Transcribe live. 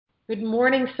Good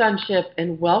morning, Sonship,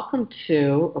 and welcome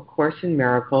to A Course in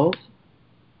Miracles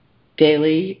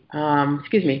daily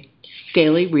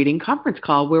reading conference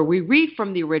call, where we read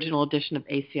from the original edition of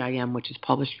ACIM, which is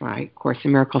published by Course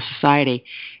in Miracles Society.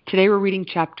 Today we're reading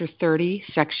Chapter 30,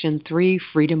 Section 3,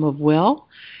 Freedom of Will,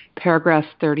 paragraphs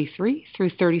 33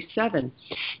 through 37.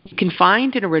 You can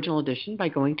find an original edition by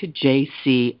going to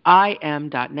jcim.net,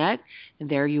 and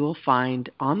there you will find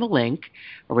on the link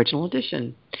original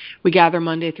edition. We gather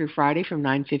Monday through Friday from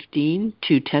 9:15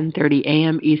 to 10:30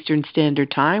 a.m. Eastern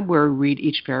Standard Time, where we read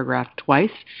each paragraph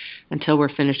twice until we're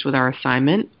finished with our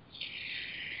assignment.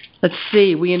 Let's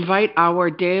see. We invite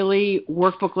our daily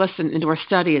workbook lesson into our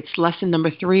study. It's lesson number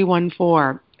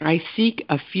 314. I seek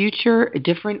a future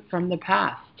different from the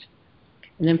past.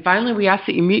 And then finally, we ask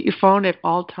that you mute your phone at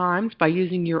all times by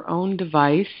using your own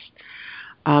device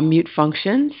mute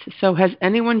functions. So has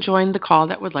anyone joined the call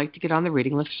that would like to get on the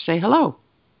reading list? Say hello.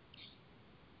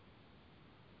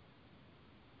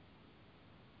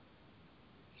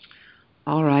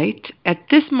 All right. At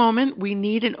this moment, we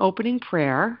need an opening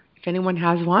prayer. If anyone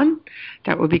has one,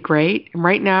 that would be great. And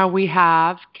right now we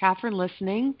have Catherine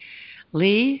listening,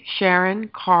 Lee, Sharon,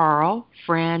 Carl,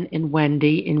 Fran, and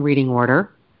Wendy in reading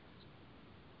order.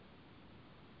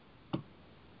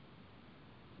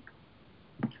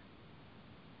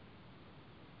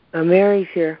 Mary's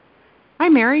here. Hi,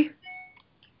 Mary.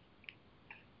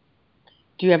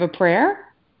 Do you have a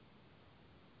prayer?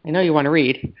 I know you want to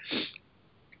read.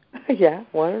 Yeah,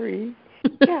 want to read.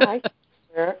 Yeah, I can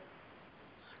share.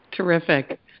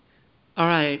 Terrific. All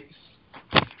right.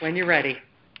 When you're ready.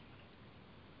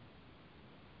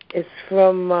 It's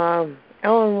from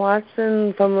Ellen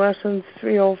Watson from Lesson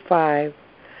 305.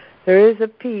 There is a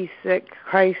peace that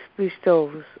Christ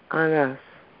bestows on us.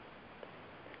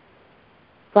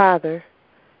 Father,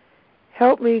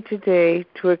 help me today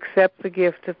to accept the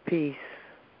gift of peace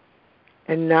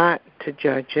and not to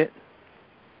judge it.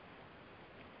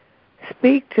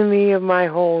 Speak to me of my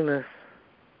wholeness.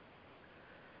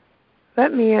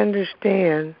 Let me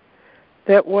understand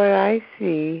that what I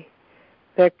see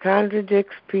that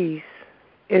contradicts peace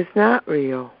is not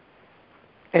real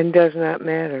and does not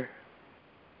matter.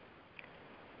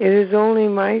 It is only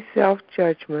my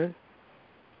self-judgment,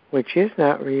 which is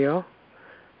not real,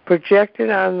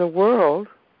 projected on the world,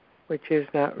 which is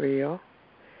not real.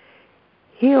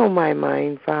 Heal my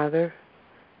mind, Father.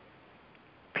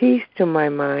 Peace to my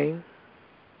mind.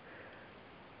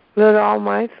 Let all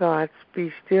my thoughts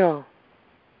be still.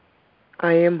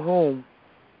 I am home.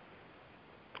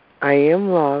 I am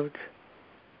loved.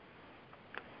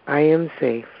 I am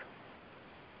safe.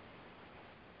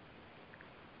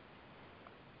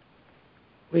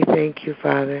 We thank you,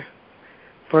 Father,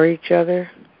 for each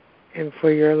other and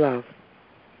for your love.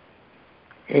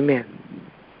 Amen.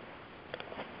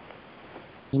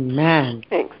 Amen.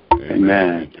 Thanks.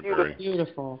 Amen.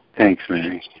 Beautiful. Thanks,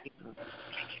 Mary.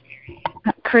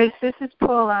 Chris, this is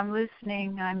Paul. I'm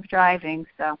listening. I'm driving,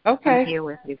 so Okay. I'm here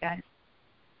with you guys.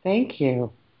 Thank you.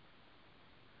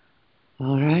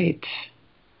 All right.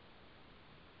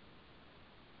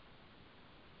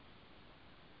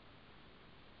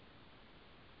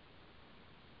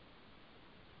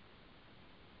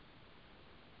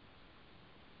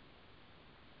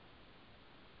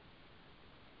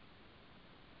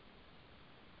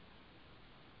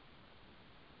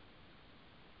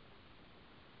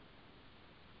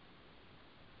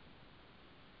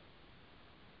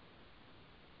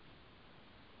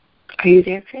 Are you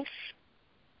there, Chris?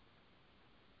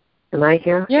 Am I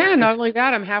here? Yeah, not only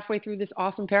that, I'm halfway through this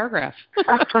awesome paragraph.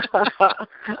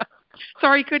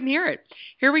 Sorry you couldn't hear it.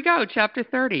 Here we go, Chapter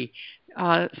 30,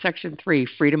 Section 3,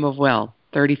 Freedom of Will,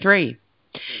 33.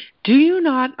 Do you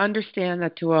not understand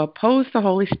that to oppose the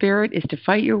Holy Spirit is to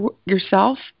fight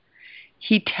yourself?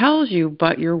 He tells you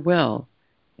but your will,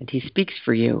 and he speaks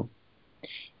for you.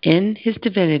 In his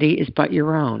divinity is but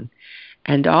your own,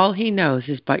 and all he knows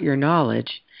is but your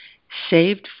knowledge,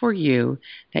 saved for you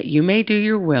that you may do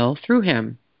your will through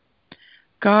him.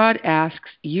 God asks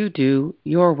you do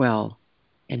your will,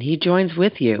 and he joins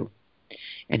with you.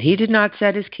 And he did not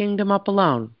set his kingdom up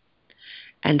alone.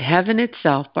 And heaven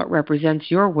itself but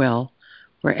represents your will,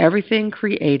 where everything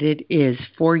created is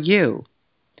for you.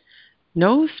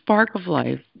 No spark of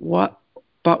life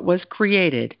but was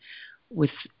created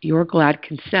with your glad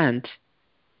consent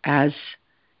as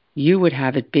you would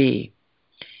have it be.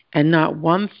 And not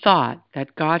one thought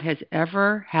that God has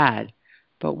ever had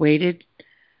but waited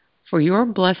for your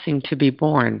blessing to be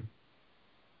born.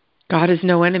 God is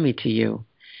no enemy to you,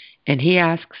 and he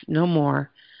asks no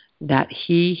more that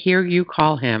he hear you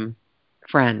call him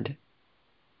friend.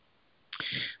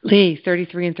 Lee,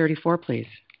 33 and 34, please.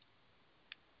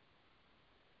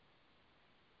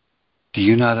 Do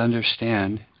you not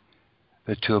understand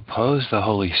that to oppose the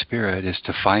Holy Spirit is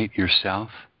to fight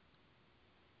yourself?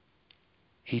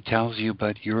 He tells you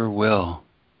but your will.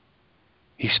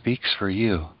 He speaks for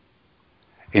you,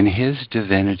 and his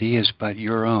divinity is but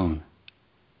your own.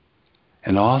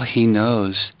 And all he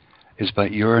knows is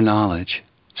but your knowledge,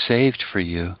 saved for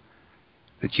you,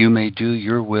 that you may do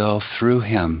your will through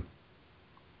him.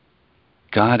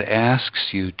 God asks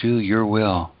you do your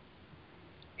will.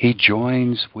 He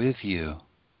joins with you.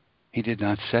 He did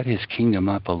not set his kingdom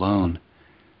up alone.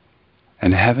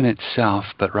 And heaven itself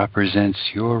but represents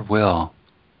your will,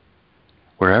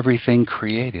 where everything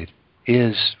created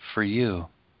is for you.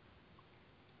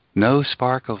 No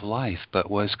spark of life but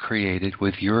was created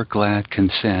with your glad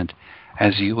consent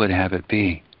as you would have it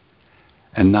be,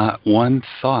 and not one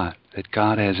thought that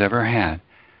God has ever had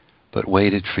but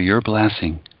waited for your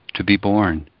blessing to be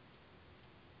born.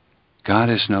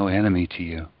 God is no enemy to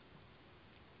you.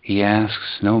 He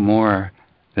asks no more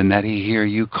than that he hear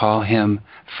you call him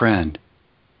friend.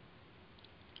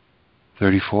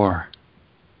 34.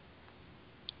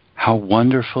 How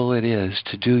wonderful it is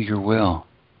to do your will,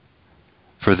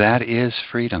 for that is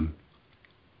freedom.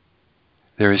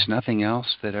 There is nothing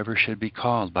else that ever should be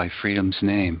called by freedom's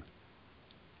name.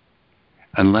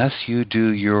 Unless you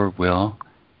do your will,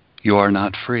 you are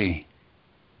not free.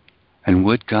 And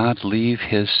would God leave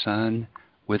his Son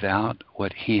without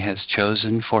what he has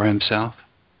chosen for himself?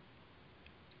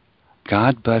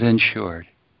 God but ensured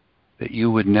that you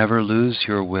would never lose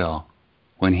your will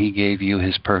when he gave you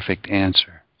his perfect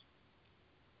answer.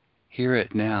 Hear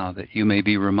it now that you may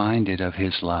be reminded of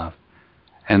his love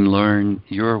and learn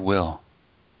your will.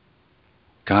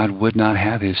 God would not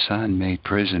have his Son made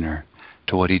prisoner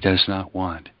to what he does not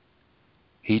want.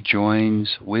 He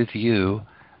joins with you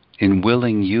in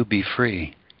willing you be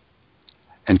free.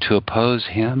 And to oppose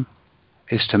him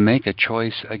is to make a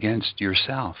choice against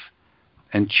yourself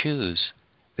and choose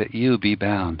that you be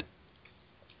bound.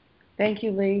 Thank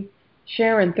you, Lee.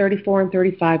 Sharon, 34 and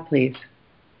 35, please.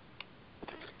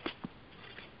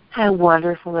 How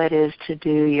wonderful it is to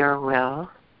do your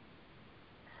will,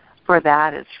 for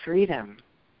that is freedom.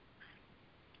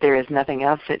 There is nothing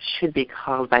else that should be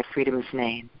called by freedom's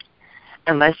name.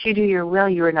 Unless you do your will,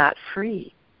 you are not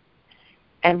free.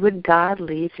 And would God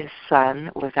leave his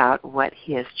Son without what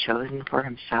he has chosen for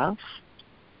himself?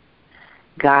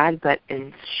 God but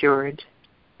ensured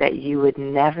that you would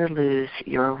never lose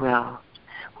your will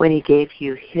when he gave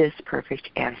you his perfect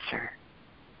answer.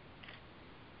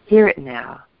 Hear it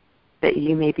now, that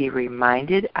you may be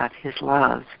reminded of his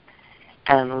love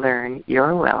and learn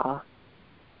your will.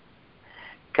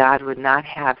 God would not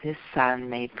have his Son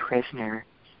made prisoner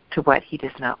to what he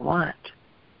does not want.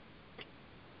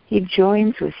 He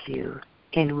joins with you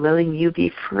in willing you be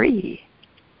free.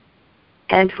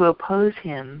 And to oppose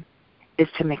him is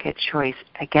to make a choice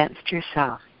against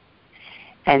yourself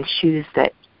and choose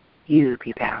that you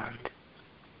be bound.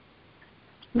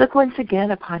 Look once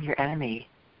again upon your enemy,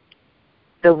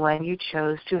 the one you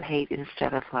chose to hate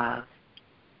instead of love.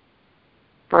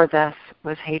 For thus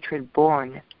was hatred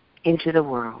born into the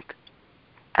world,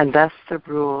 and thus the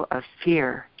rule of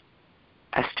fear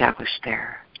established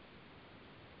there.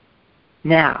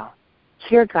 Now,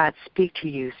 hear God speak to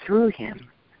you through him,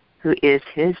 who is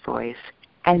his voice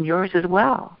and yours as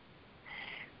well,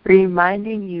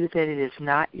 reminding you that it is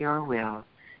not your will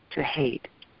to hate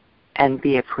and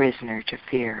be a prisoner to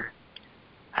fear,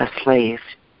 a slave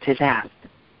to death,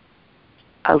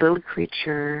 a little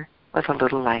creature with a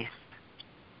little life.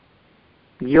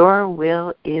 Your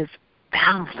will is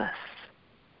boundless.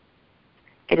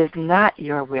 It is not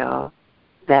your will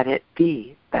that it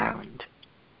be bound.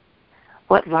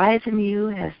 What lies in you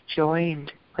has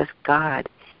joined with God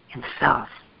himself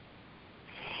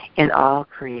in all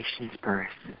creation's birth.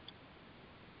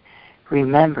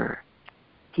 Remember,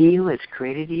 he who has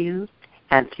created you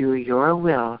and through your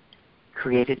will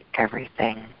created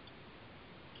everything.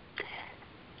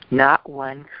 Not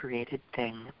one created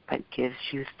thing but gives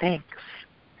you thanks,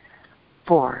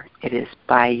 for it is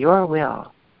by your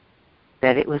will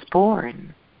that it was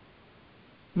born.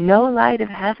 No light of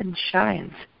heaven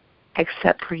shines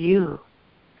except for you,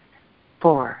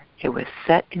 for it was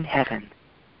set in heaven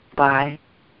by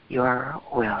your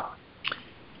will.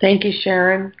 Thank you,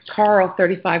 Sharon. Carl,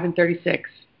 35 and 36.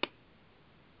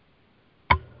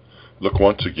 Look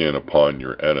once again upon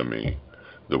your enemy,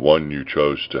 the one you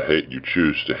choose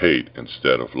to hate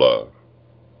instead of love.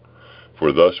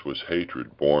 For thus was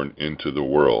hatred born into the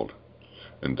world,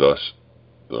 and thus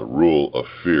the rule of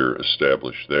fear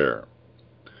established there.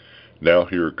 Now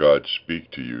hear God speak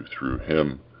to you through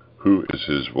him who is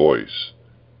his voice,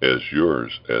 as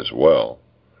yours as well,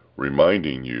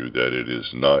 reminding you that it is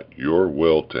not your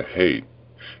will to hate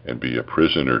and be a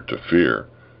prisoner to fear,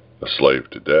 a slave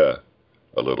to death,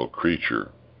 a little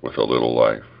creature with a little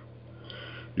life.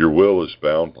 Your will is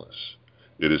boundless.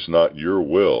 It is not your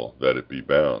will that it be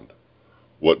bound.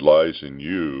 What lies in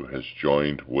you has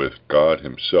joined with God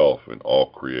Himself in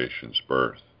all creation's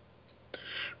birth.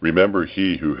 Remember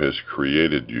He who has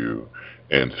created you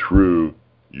and through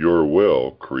your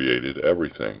will created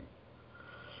everything.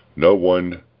 No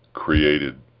one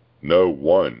created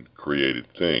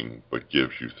thing but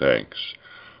gives you thanks,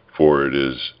 for it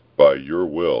is by your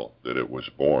will that it was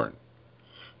born.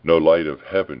 No light of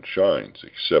heaven shines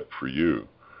except for you,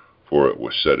 for it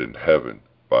was set in heaven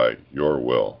by your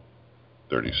will.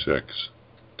 36.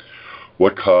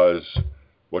 What cause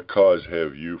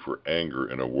have you for anger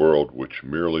in a world which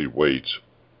merely waits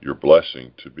your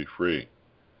blessing to be free?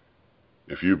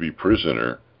 If you be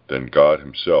prisoner, then God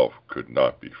Himself could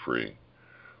not be free.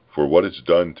 For what is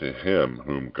done to him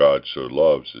whom God so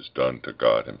loves is done to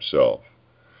God Himself.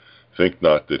 Think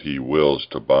not that He wills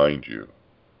to bind you.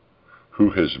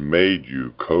 Who has made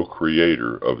you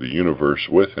co-creator of the universe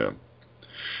with Him?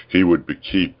 He would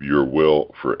keep your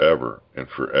will forever and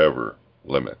forever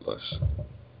limitless.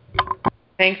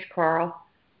 Thanks, Carl.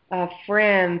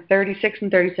 Fran, 36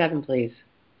 and 37, please.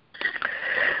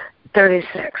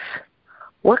 36.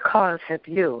 What cause have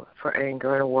you for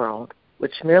anger in a world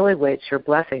which merely waits your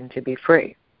blessing to be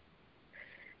free?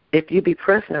 If you be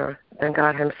prisoner, then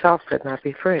God Himself could not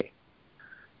be free.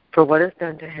 For what is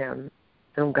done to him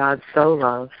whom God so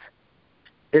loves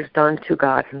is done to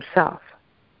God Himself.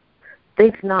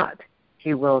 Think not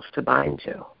He wills to bind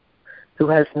you, who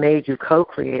has made you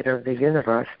co-creator of the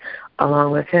universe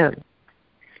along with Him.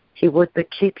 He would but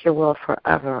keep your will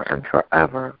forever and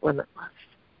forever limitless.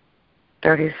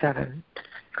 37.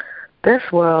 This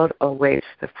world awaits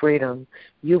the freedom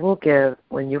you will give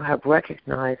when you have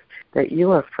recognized that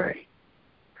you are free.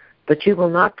 But you will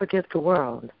not forgive the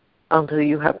world until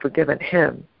you have forgiven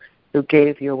Him who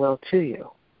gave your will to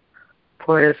you.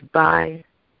 For it is by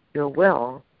your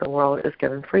will the world is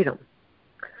given freedom.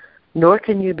 Nor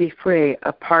can you be free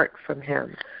apart from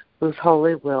Him whose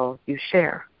holy will you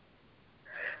share.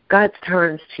 God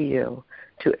turns to you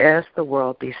to ask the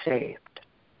world be saved.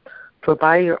 For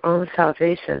by your own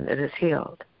salvation it is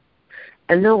healed.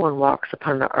 And no one walks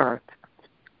upon the earth,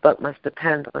 but must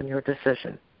depend on your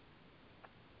decision.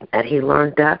 And He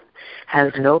learned death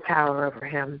has no power over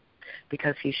him,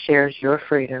 because he shares your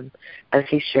freedom as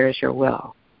he shares your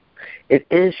will. It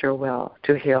is your will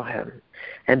to heal him,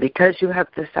 and because you have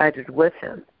decided with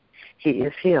him, he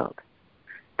is healed.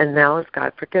 And now is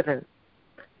God forgiven,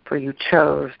 for you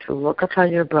chose to look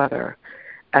upon your brother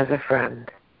as a friend.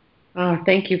 Oh,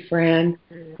 thank you, Fran.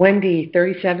 Wendy,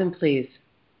 37, please.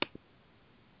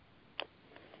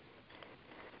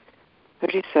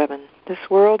 37. This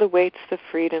world awaits the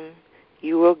freedom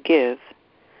you will give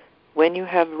when you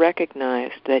have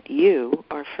recognized that you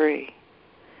are free.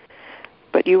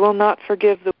 But you will not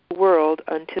forgive the world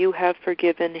until you have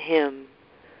forgiven Him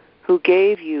who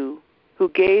gave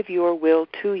your will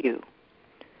to you.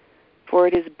 For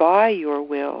it is by your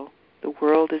will the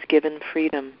world is given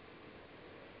freedom.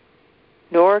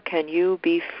 Nor can you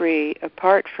be free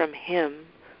apart from Him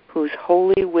whose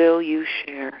holy will you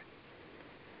share.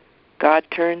 God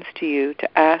turns to you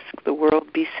to ask the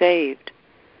world be saved,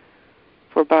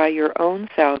 for by your own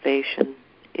salvation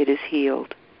it is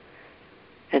healed.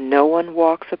 And no one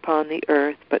walks upon the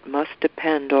earth but must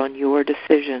depend on your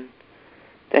decision,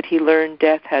 that he learned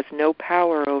death has no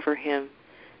power over him,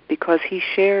 because he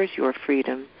shares your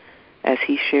freedom as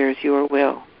he shares your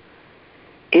will.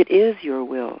 It is your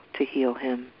will to heal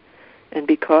him, and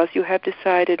because you have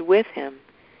decided with him,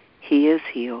 he is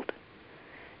healed.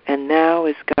 And now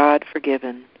is God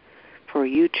forgiven, for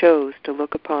you chose to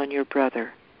look upon your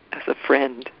brother as a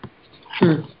friend.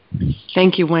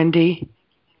 Thank you, Wendy.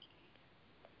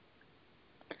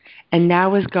 And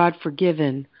now is God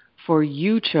forgiven, for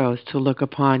you chose to look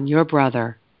upon your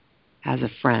brother as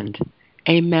a friend.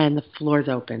 Amen. The floor is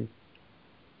open.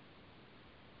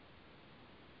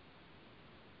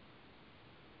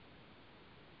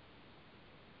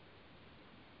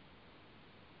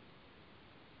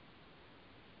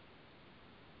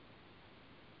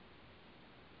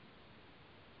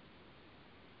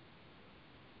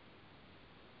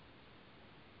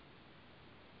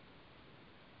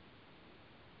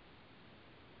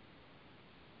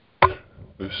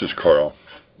 This is Carl.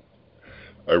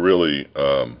 I really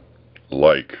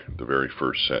like the very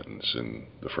first sentence in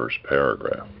the first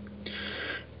paragraph.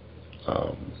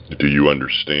 Do you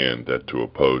understand that to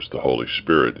oppose the Holy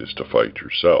Spirit is to fight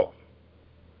yourself?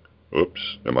 Oops,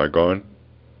 am I gone?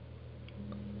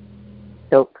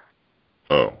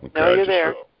 Oh, okay. No, you're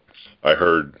there. I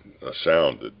heard a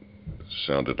sound that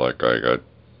sounded like I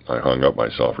hung up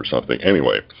myself or something.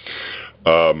 Anyway,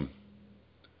 to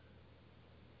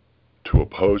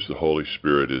oppose the Holy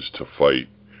Spirit is to fight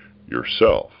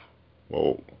yourself.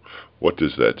 Well, what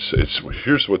does that say?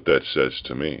 Here's what that says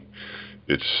to me.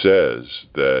 It says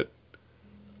that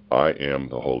I am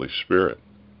the Holy Spirit.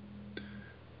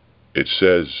 It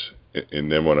says,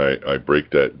 and then when I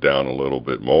break that down a little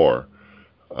bit more,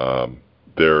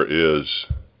 there is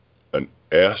an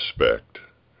aspect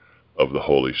of the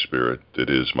Holy Spirit that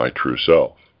is my true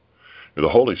self. The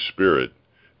Holy Spirit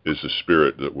is the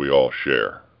spirit that we all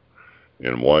share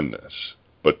in oneness,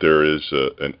 but there is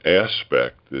an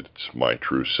aspect that's my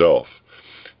true self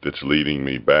that's leading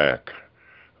me back,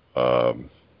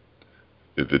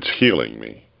 that's healing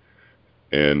me,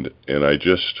 and I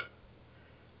just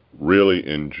really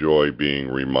enjoy being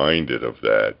reminded of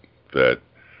that that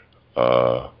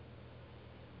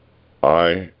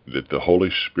the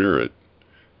Holy Spirit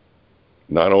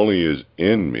not only is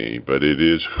in me, but it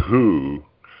is who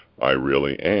I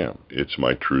really am. It's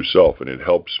my true self, and it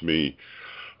helps me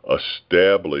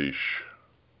establish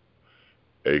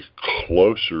a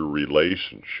closer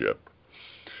relationship.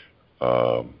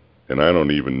 And I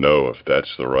don't even know if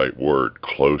that's the right word,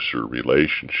 closer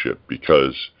relationship,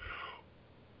 because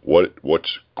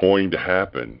what's going to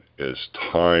happen as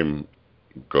time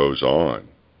goes on,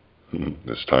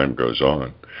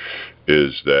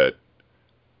 is that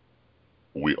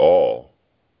we all,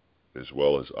 as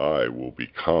well as I, will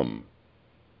become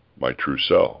my true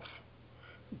self.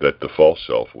 That the false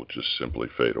self will just simply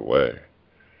fade away.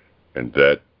 And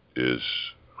that is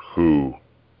who,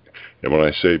 and when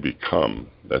I say become,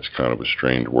 that's kind of a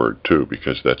strange word too,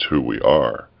 because that's who we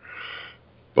are.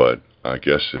 But I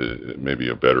guess maybe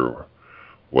a better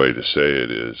way to say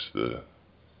it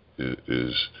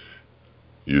is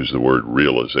use the word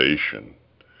realization,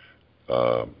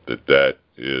 that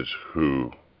is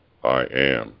who I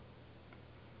am.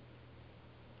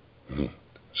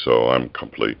 So I'm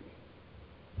complete.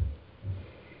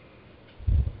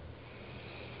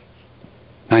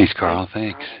 Nice, Carl.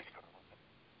 Thanks.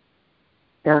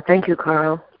 Yeah, thank you,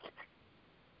 Carl.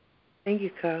 Thank you,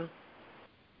 Carl.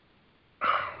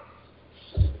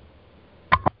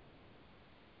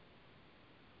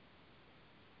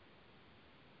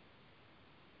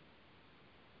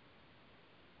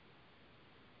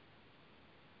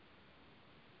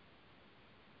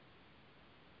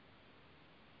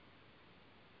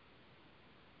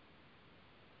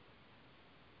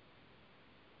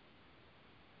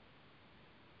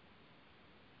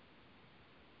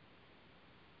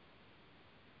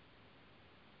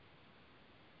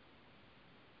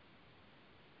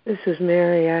 This is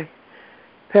Mary.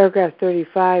 Paragraph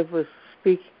 35 was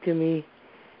speaking to me.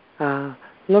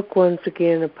 Look once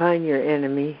again upon your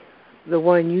enemy, the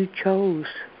one you chose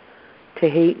to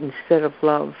hate instead of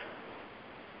love.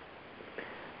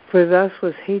 For thus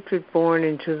was hatred born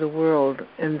into the world,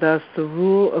 and thus the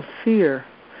rule of fear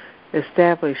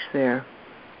established there.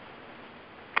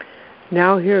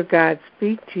 Now hear God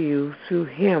speak to you through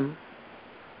him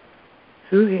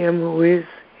who is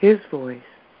his voice,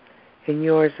 and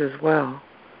yours as well,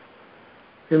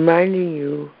 reminding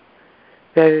you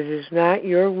that it is not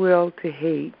your will to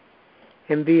hate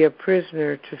and be a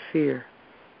prisoner to fear,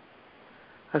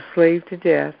 a slave to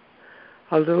death,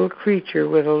 a little creature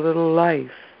with a little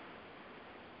life.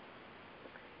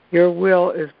 Your will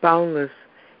is boundless.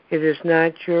 It is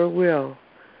not your will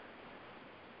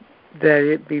that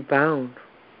it be bound.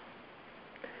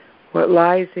 What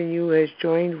lies in you has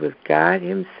joined with God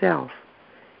himself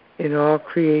in all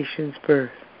creation's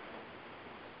birth.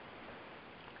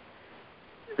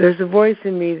 There's a voice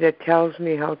in me that tells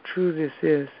me how true this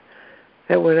is,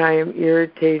 that when I am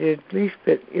irritated, least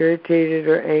bit irritated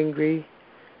or angry,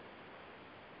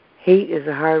 hate is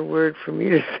a hard word for me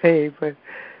to say, but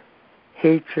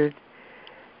hatred,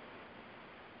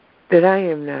 that I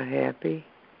am not happy,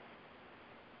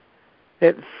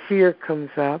 that fear comes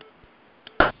up,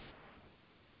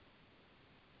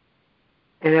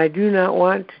 and I do not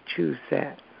want to choose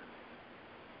that.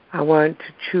 I want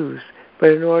to choose, but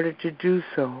in order to do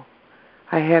so,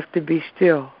 I have to be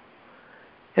still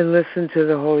and listen to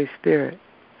the Holy Spirit's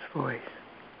voice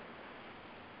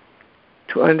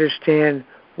to understand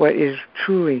what is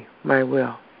truly my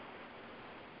will.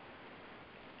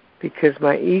 Because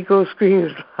my ego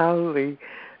screams loudly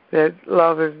that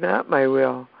love is not my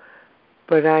will,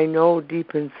 but I know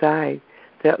deep inside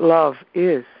that love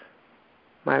is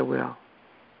my will.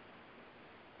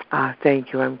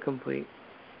 Thank you, I'm complete.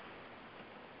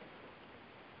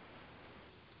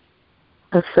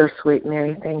 That's so sweet,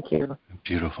 Mary. Thank you.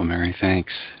 Beautiful, Mary.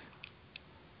 Thanks.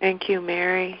 Thank you,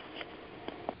 Mary.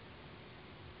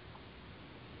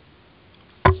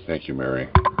 Thank you, Mary.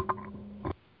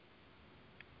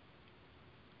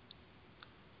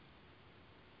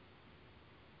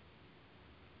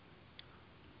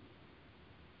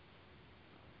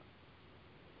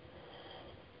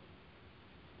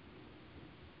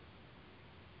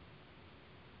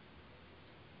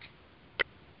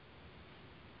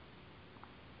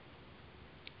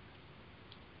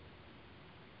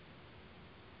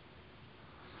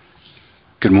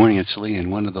 Good morning, it's Lee. In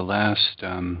one of the last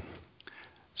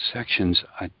sections,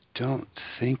 I don't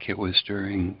think it was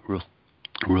during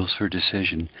Rules for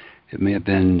Decision. It may have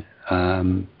been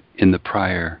in the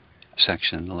prior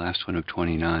section, the last one of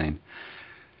 29.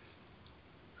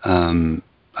 I'm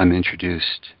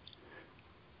introduced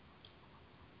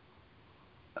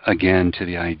again to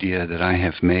the idea that I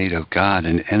have made of God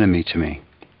an enemy to me.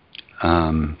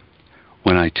 When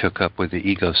I took up with the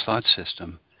ego's thought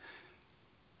system,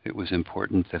 it was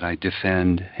important that I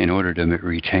defend, in order to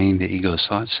retain the ego's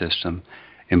thought system,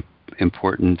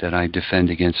 important that I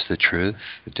defend against the truth,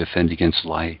 defend against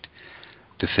light,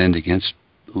 defend against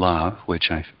love, which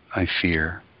I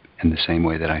fear in the same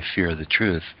way that I fear the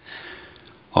truth.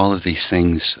 All of these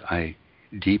things I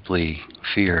deeply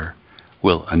fear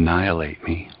will annihilate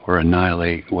me, or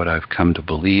annihilate what I've come to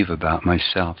believe about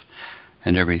myself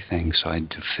and everything. So I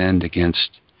defend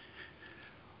against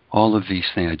all of these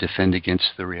things. I defend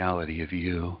against the reality of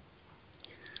you.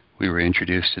 We were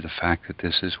introduced to the fact that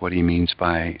this is what he means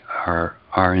by our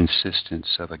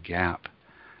insistence of a gap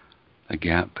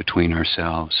between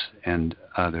ourselves and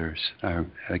others, a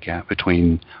gap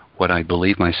between what I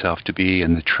believe myself to be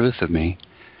and the truth of me,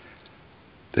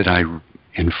 that I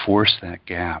enforce that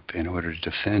gap in order to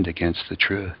defend against the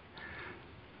truth.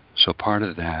 So part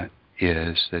of that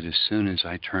is that as soon as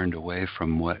I turned away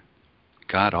from what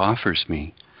God offers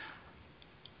me,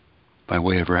 by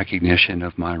way of recognition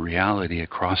of my reality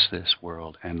across this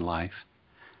world and life,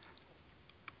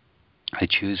 I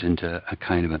choose into a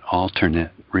kind of an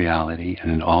alternate reality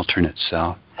and an alternate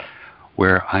self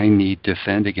where I need to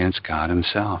defend against God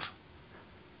himself,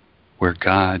 where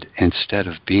God, instead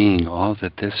of being all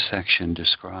that this section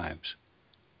describes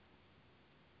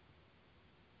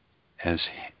as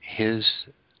his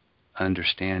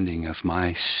understanding of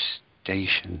my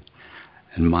station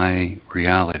and my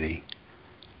reality,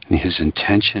 and his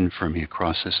intention for me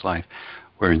across this life,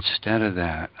 where instead of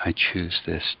that, I choose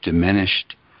this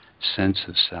diminished sense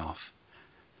of self.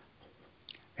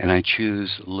 And I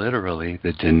choose literally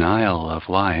the denial of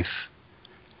life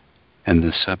and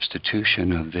the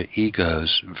substitution of the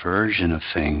ego's version of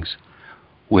things,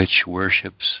 which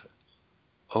worships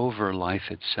over life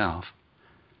itself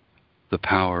the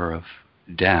power of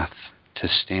death to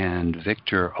stand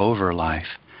victor over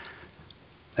life,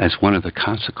 as one of the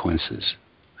consequences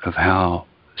of how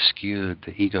skewed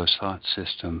the ego's thought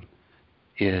system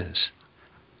is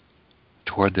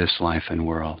toward this life and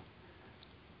world.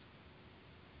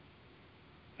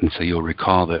 And so you'll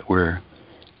recall that we're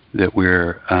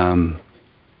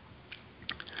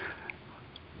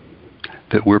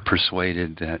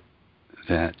persuaded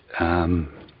that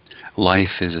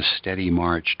life is a steady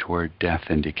march toward death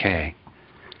and decay.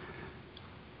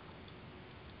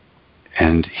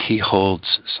 And he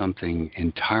holds something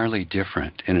entirely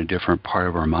different in a different part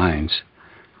of our minds,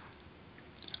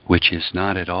 which is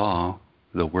not at all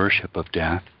the worship of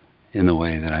death in the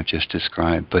way that I've just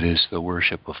described, but is the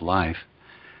worship of life.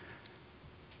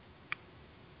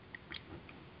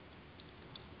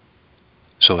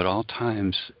 So at all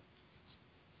times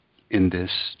in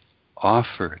this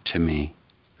offer to me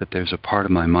that there's a part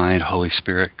of my mind Holy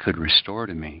Spirit could restore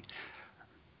to me,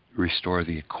 restore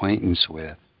the acquaintance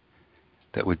with,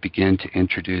 that would begin to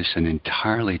introduce an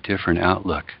entirely different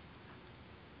outlook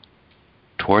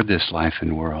toward this life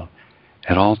and world.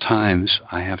 At all times,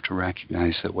 I have to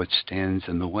recognize that what stands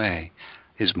in the way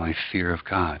is my fear of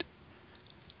God.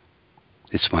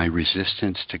 It's my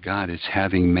resistance to God. It's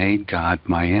having made God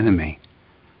my enemy.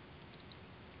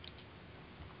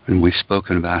 And we've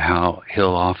spoken about how he'll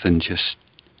often just,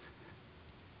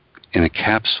 in a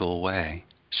capsule way,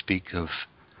 speak of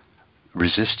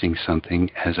resisting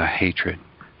something as a hatred.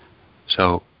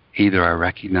 So either I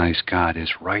recognize God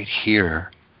is right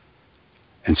here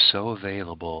and so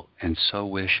available and so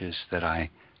wishes that I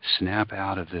snap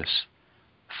out of this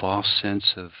false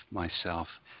sense of myself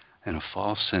and a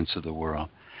false sense of the world.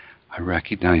 I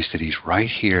recognize that he's right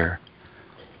here,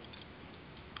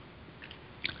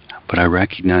 but I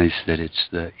recognize that it's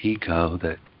the ego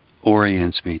that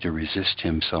orients me to resist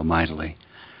him so mightily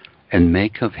and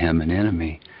make of him an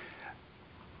enemy.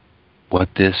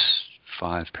 What this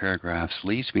 5 paragraphs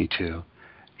leads me to,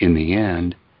 in the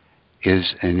end,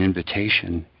 is an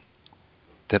invitation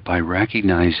that by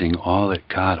recognizing all that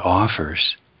God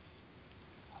offers,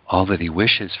 all that he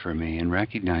wishes for me, and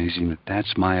recognizing that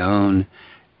that's my own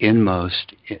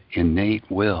inmost innate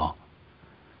will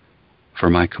for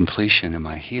my completion and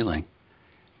my healing,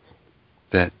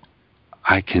 that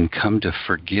I can come to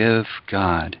forgive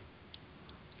God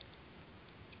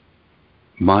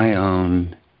my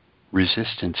own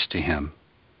resistance to him,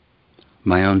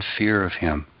 my own fear of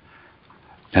him.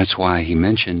 That's why he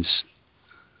mentions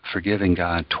forgiving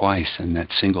God twice in that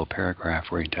single paragraph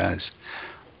where he does.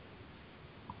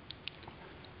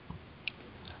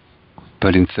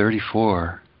 But in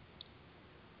 34,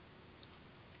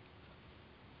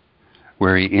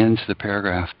 where he ends the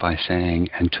paragraph by saying,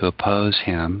 and to oppose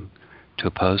him, to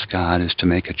oppose God, is to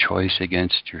make a choice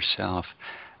against yourself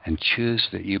and choose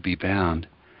that you be bound.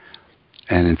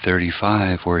 And in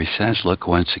 35, where he says, look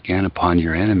once again upon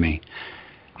your enemy,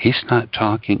 he's not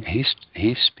talking,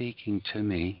 he's speaking to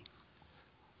me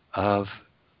of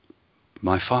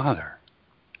my Father.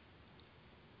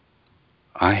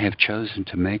 I have chosen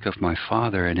to make of my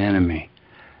Father an enemy.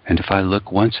 And if I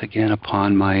look once again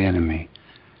upon my enemy,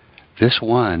 this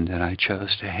one that I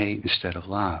chose to hate instead of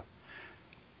love,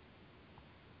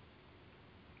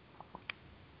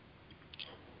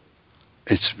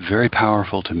 it's very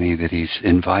powerful to me that he's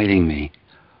inviting me,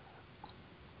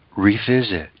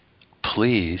 revisit,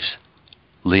 please,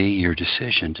 Lee, your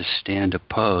decision to stand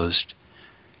opposed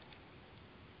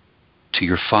to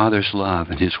your Father's love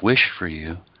and his wish for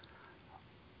you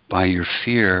by your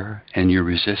fear and your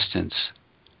resistance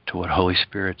to what Holy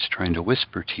Spirit's trying to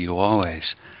whisper to you always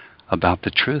about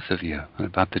the truth of you,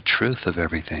 about the truth of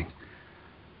everything.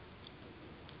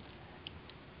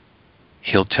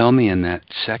 He'll tell me in that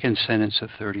second sentence of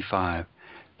 35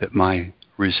 that my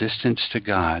resistance to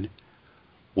God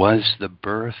was the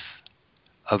birth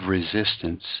of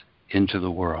resistance into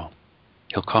the world.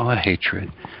 He'll call it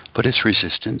hatred, but it's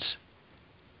resistance.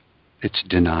 It's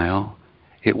denial.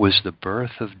 It was the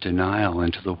birth of denial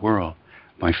into the world.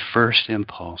 My first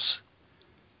impulse,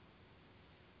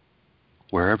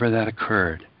 wherever that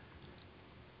occurred,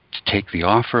 to take the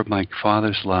offer of my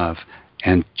Father's love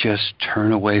and just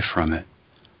turn away from it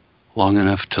long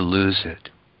enough to lose it.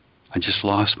 I just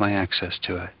lost my access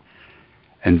to it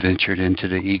and ventured into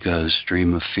the ego's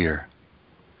dream of fear.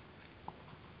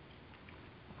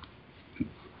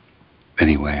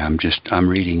 Anyway, I'm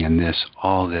reading in this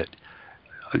all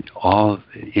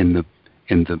in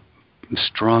the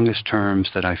strongest terms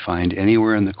that I find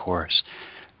anywhere in the Course.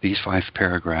 These 5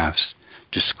 paragraphs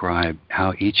describe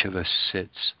how each of us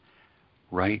sits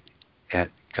right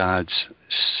at God's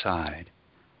side,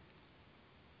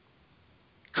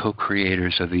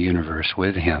 co-creators of the universe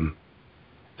with him.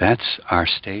 That's our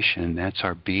station, that's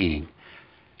our being.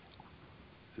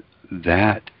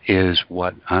 That is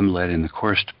what I'm led in the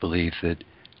Course to believe that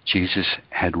Jesus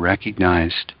had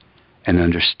recognized and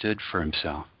understood for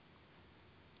himself.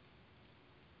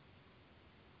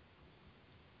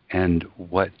 And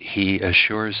what he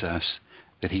assures us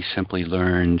that he simply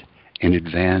learned in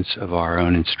advance of our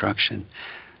own instruction,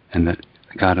 and that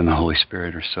God and the Holy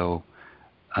Spirit are so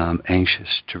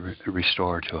anxious to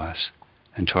restore to us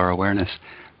and to our awareness.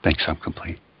 Thanks, I'm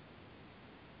complete.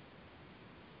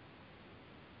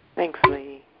 Thanks,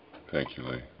 Lee. Thank you,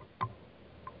 Lee.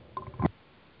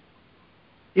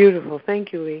 Beautiful.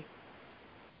 Thank you, Lee.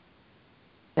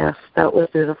 Yes, that was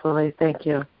beautiful, Lee. Thank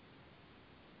you.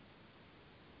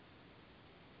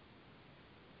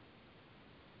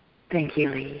 Thank you,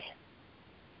 Lee.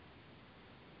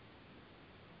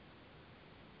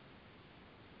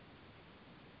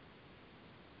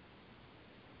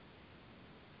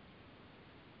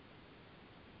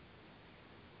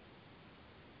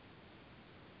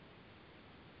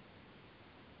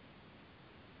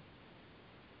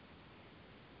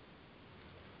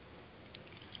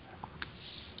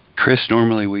 Chris,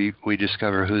 normally we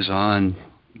discover who's on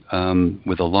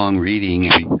with a long reading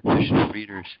and additional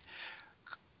readers.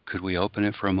 Could we open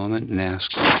it for a moment and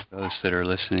ask those that are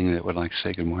listening that would like to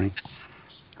say good morning?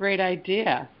 Great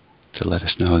idea. To let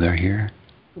us know they're here.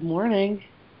 Good morning.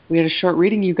 We had a short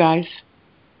reading, you guys.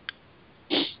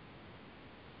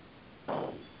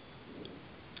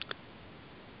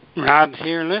 Rob's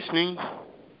here listening.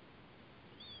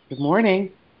 Good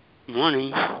morning.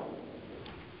 Morning.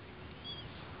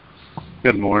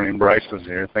 Good morning. Bryce is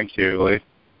here. Thank you, Lee.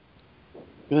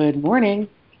 Good morning.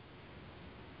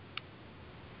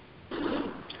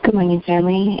 Good morning,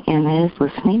 family. Anna is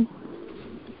listening.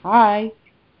 Hi.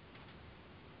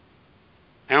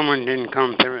 Elmer didn't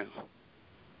come through.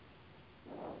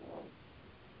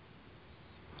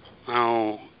 My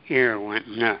whole ear went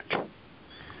nuts.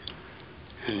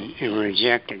 And it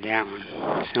rejected that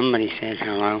one. Somebody said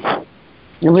hello.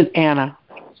 It was Anna.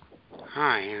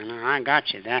 Hi, Anna. I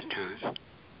got you that time.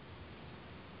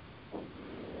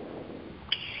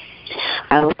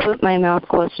 I will put my mouth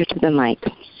closer to the mic.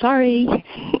 Sorry.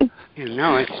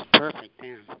 No, it's perfect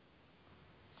then.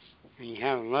 And you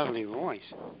have a lovely voice.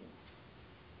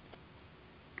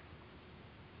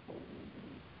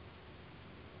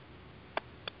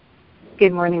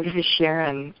 Good morning, this is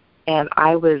Sharon, and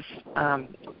I was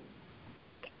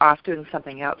off doing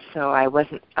something else, so I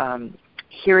wasn't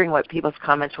hearing what people's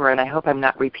comments were, and I hope I'm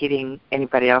not repeating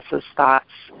anybody else's thoughts.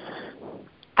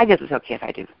 I guess it's okay if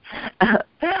I do.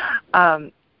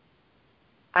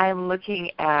 I'm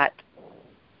looking at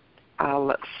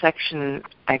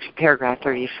paragraph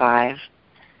 35.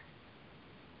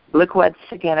 Look once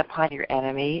again upon your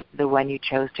enemy, the one you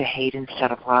chose to hate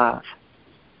instead of love.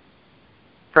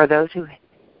 For thus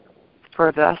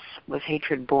was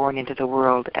hatred born into the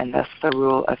world, and thus the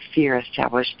rule of fear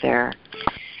established there.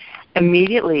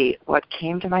 Immediately, what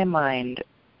came to my mind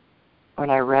when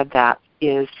I read that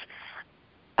is,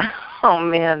 oh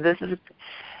man, this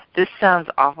sounds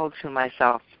awful to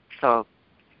myself, so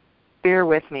bear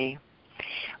with me.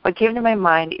 What came to my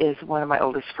mind is one of my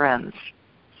oldest friends,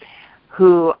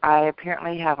 who I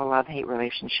apparently have a love-hate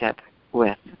relationship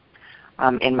with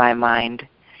in my mind.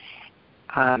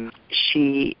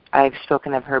 I've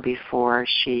spoken of her before.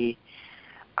 She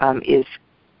is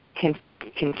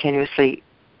continuously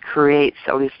creates,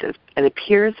 at least it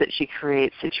appears that she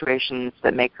creates situations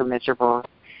that make her miserable.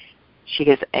 She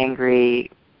gets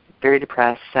angry, very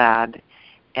depressed, sad,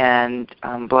 and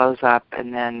blows up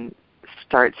and then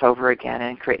starts over again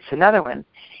and creates another one.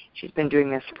 She's been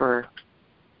doing this for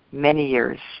many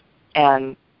years,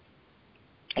 and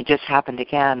it just happened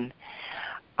again.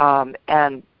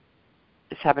 And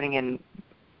it's happening in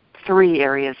three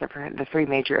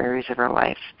major areas of her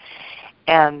life.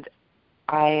 And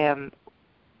I am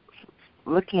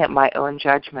looking at my own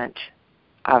judgment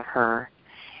of her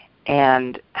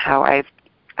and how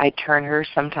I turn her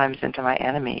sometimes into my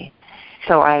enemy.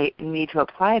 So I need to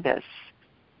apply this.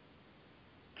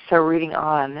 So reading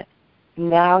on,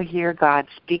 now hear God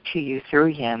speak to you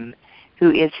through him,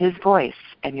 who is his voice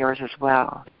and yours as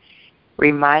well,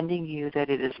 reminding you that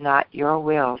it is not your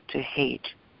will to hate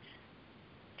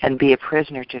and be a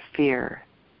prisoner to fear,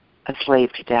 a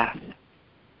slave to death,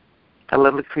 a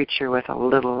little creature with a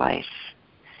little life.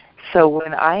 So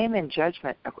when I am in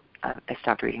judgment, I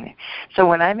stopped reading there. So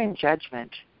when I'm in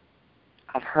judgment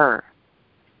of her,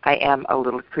 I am a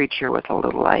little creature with a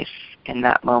little life in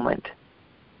that moment.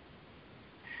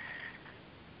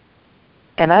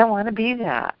 And I don't want to be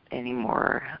that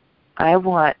anymore. I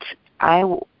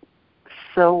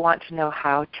so want to know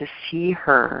how to see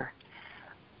her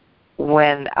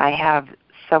when I have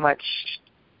so much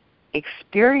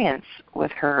experience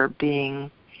with her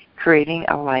creating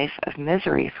a life of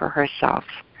misery for herself.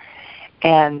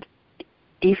 And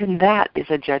even that is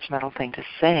a judgmental thing to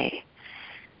say.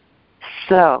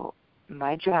 So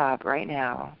my job right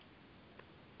now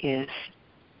is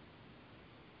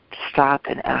to stop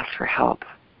and ask for help.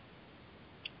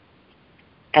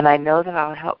 And I know that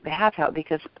I'll have help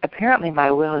because apparently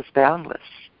my will is boundless.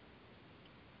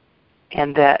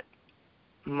 And that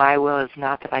my will is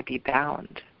not that I be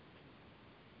bound.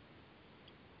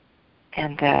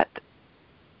 And that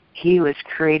he who has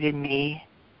created me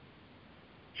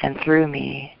and through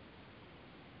me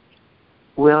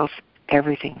wills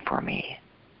everything for me.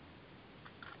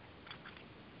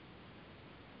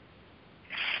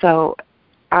 So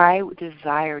I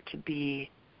desire to be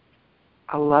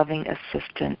a loving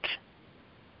assistant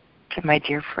to my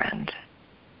dear friend.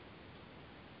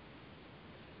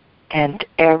 And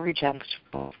every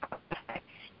gentle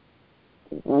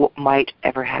might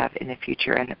ever have in the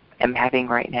future and am having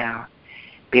right now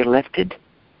be lifted,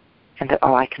 and that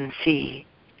all I can see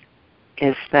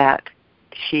is that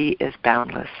she is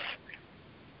boundless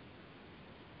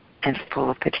and full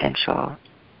of potential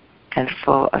and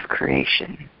full of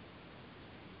creation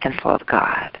and full of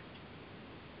God.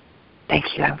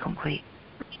 Thank you. I'm complete.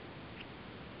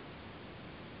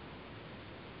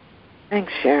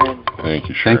 Thanks, Sharon. Thank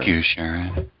you, Sharon. Thank you,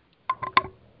 Sharon.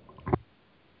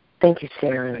 Thank you,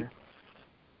 Sharon.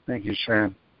 Thank you,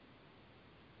 Sharon.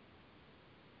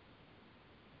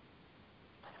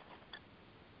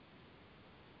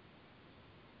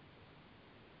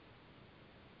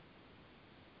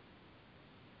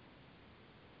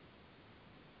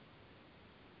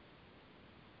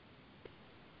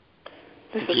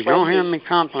 If you don't hear me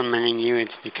complimenting you,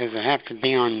 it's because I have to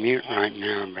be on mute right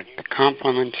now, but the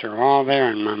compliments are all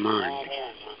there in my mind,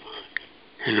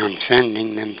 and I'm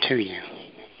sending them to you.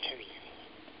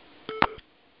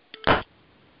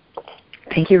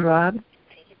 Thank you, Rob.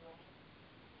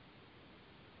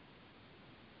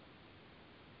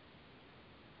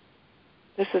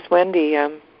 This is Wendy.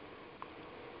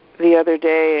 The other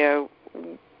day,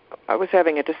 I was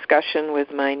having a discussion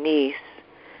with my niece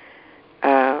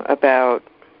about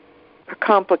a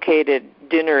complicated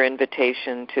dinner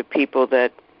invitation to people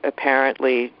that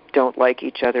apparently don't like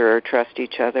each other or trust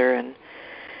each other. And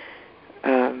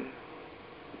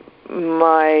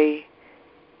my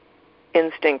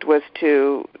instinct was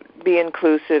to be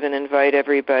inclusive and invite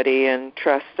everybody and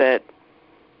trust that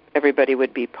everybody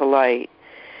would be polite.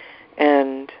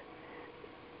 And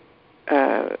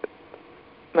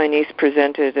my niece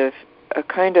presented a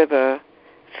kind of a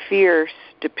fierce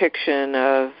depiction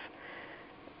of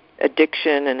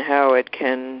addiction and how it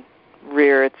can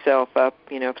rear itself up.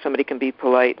 You know, if somebody can be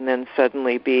polite and then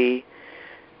suddenly be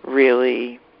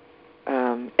really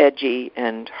edgy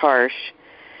and harsh.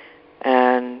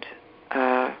 And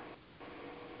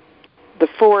the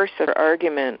force of her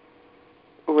argument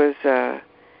was a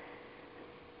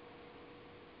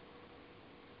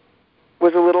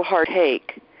little hard to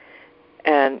take,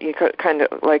 and you kind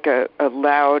of like a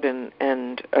loud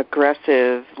and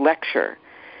aggressive lecture.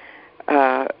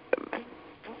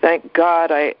 Thank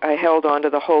God I held on to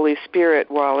the Holy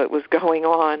Spirit while it was going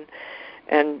on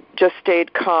and just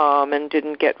stayed calm and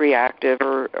didn't get reactive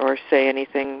or say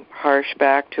anything harsh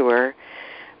back to her.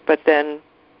 But then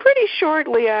pretty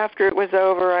shortly after it was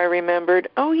over, I remembered,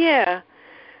 oh yeah,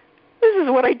 this is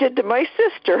what I did to my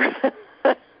sister.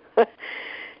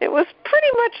 It was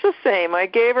pretty much the same. I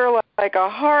gave her like a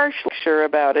harsh lecture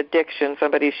about addiction,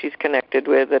 somebody she's connected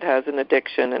with that has an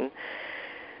addiction,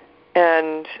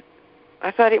 and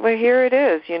I thought, well, here it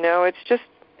is. You know, it's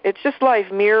just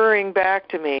life mirroring back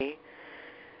to me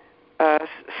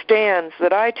stands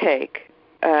that I take,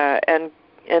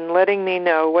 and letting me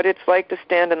know what it's like to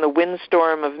stand in the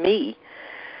windstorm of me.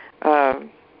 So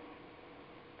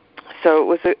it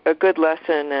was a good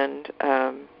lesson, and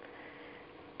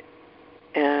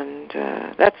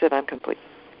that's it. I'm complete.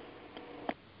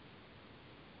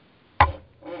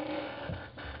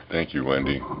 Thank you,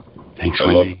 Wendy. Thanks,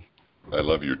 Wendy. I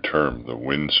love your term, the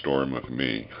windstorm of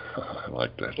me. I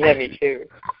like that. Yeah, me too.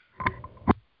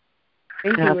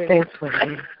 Thank you, Wendy. Thanks,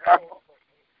 Wendy.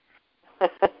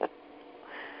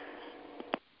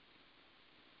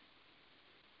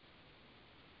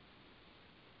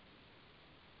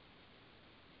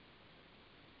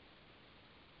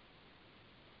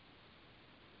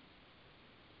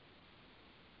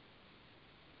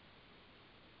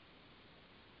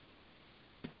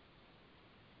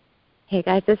 Hey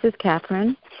guys, this is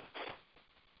Catherine.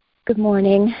 Good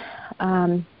morning.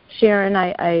 Sharon,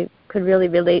 I could really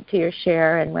relate to your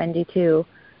share, and Wendy too.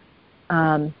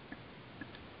 I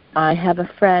have a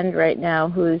friend right now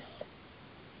who's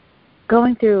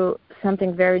going through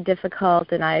something very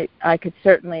difficult, and I could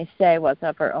certainly say was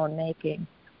of her own making.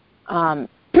 And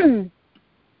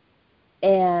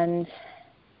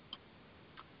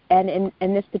in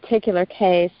this particular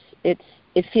case,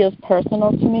 it feels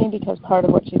personal to me because part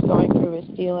of what she's going through is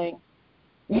feeling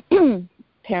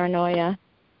paranoia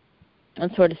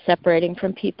and sort of separating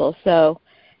from people. So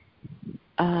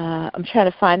I'm trying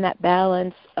to find that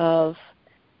balance of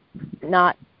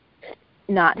not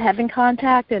having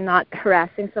contact and not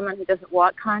harassing someone who doesn't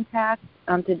want contact,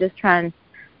 to just try and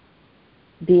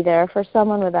be there for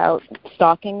someone without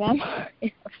stalking them.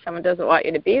 If someone doesn't want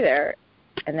you to be there,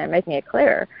 and then making it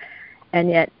clear. And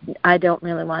yet I don't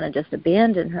really want to just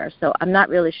abandon her. So I'm not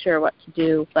really sure what to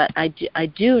do, but I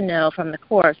do know from the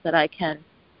Course that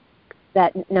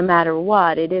no matter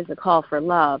what, it is a call for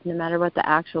love. No matter what the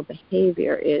actual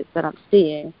behavior is that I'm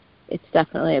seeing, it's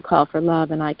definitely a call for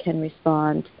love, and I can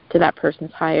respond to that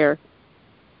person's higher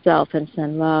self and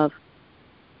send love.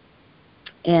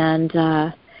 And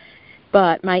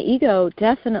but my ego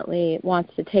definitely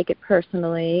wants to take it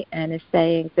personally and is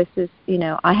saying, this is,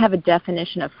 I have a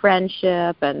definition of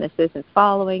friendship and this isn't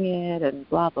following it and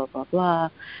blah, blah, blah, blah.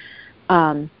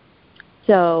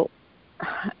 So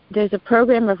there's a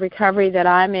program of recovery that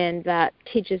I'm in that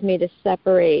teaches me to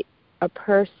separate a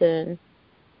person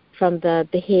from the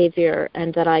behavior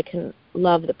and that I can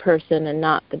love the person and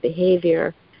not the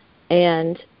behavior.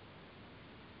 And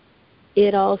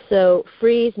it also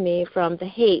frees me from the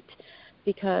hate,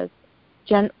 because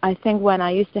I think when I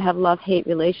used to have love-hate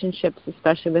relationships,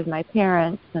 especially with my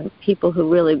parents and people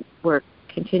who really were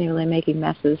continually making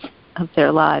messes of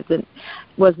their lives, and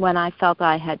was when I felt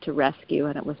I had to rescue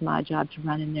and it was my job to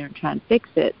run in there and try and fix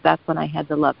it. That's when I had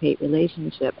the love-hate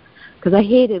relationship, because I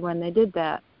hated when they did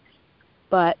that.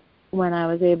 But when I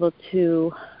was able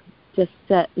to just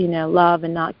love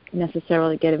and not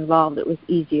necessarily get involved, it was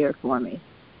easier for me.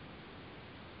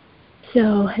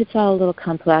 So it's all a little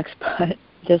complex, but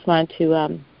just wanted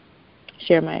to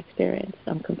share my experience.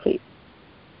 I'm complete.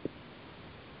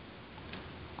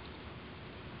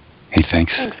 Hey,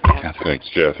 thanks, Catherine. Thanks,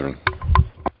 Catherine.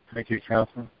 Thank you,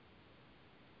 Catherine.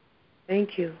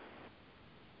 Thank you.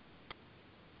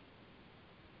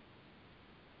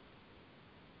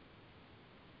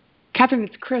 Catherine,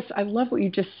 it's Chris. I love what you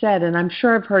just said, and I'm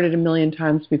sure I've heard it a million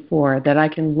times before, that I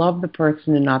can love the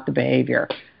person and not the behavior.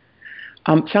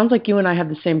 Sounds like you and I have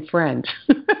the same friend.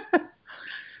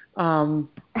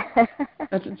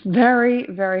 It's very,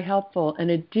 very helpful.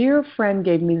 And a dear friend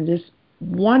gave me this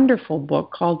wonderful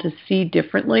book called To See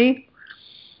Differently.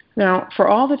 Now, for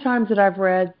all the times that I've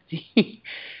read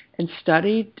and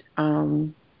studied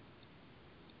our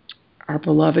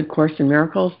beloved Course in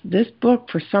Miracles, this book,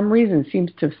 for some reason,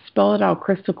 seems to spell it out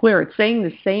crystal clear. It's saying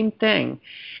the same thing.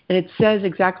 And it says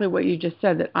exactly what you just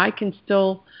said, that I can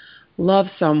still love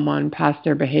someone past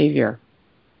their behavior.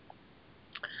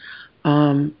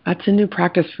 That's a new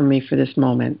practice for me for this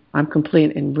moment. I'm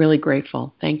complete and really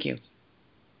grateful. Thank you.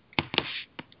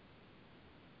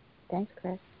 Thanks,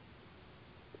 Chris.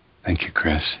 Thank you,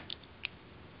 Chris.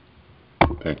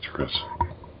 Thanks, Chris.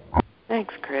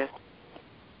 Thanks, Chris.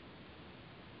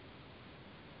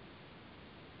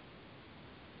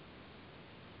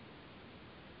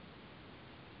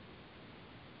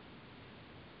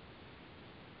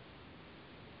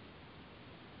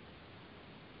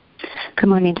 Good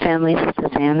morning, family. This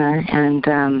is Anna,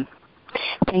 and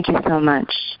thank you so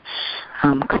much,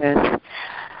 Chris.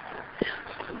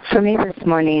 For me this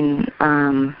morning,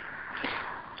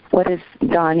 what is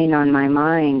dawning on my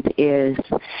mind is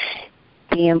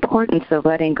the importance of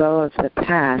letting go of the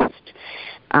past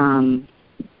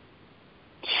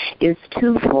is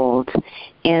twofold,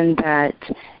 in that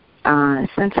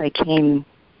since I came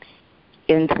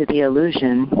into the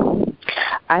illusion,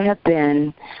 I have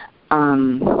been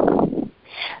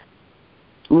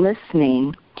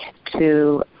listening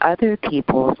to other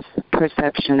people's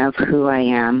perception of who I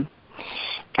am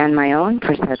and my own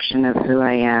perception of who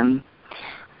I am,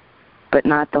 but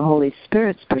not the Holy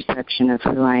Spirit's perception of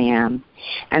who I am.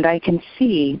 And I can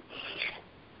see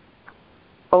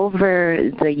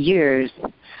over the years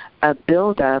a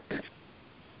buildup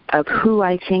of who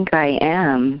I think I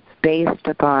am based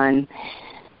upon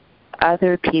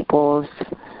other people's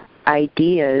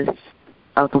ideas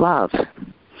of love.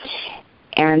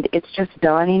 And it's just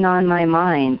dawning on my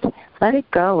mind, let it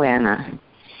go, Anna,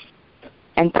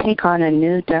 and take on a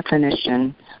new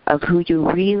definition of who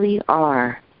you really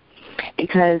are.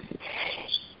 Because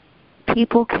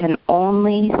people can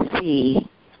only see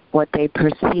what they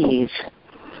perceive.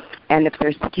 And if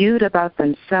they're skewed about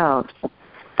themselves,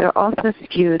 they're also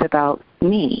skewed about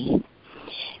me.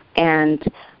 And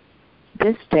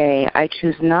this day, I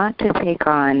choose not to take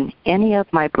on any of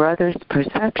my brother's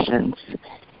perceptions,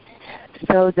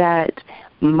 so that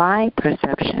my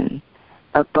perception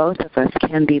of both of us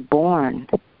can be born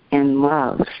in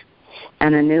love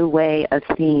and a new way of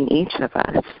seeing each of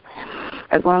us.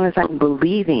 As long as I'm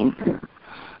believing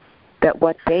that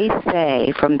what they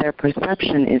say from their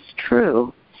perception is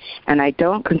true, and I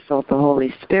don't consult the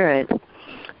Holy Spirit,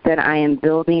 then I am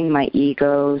building my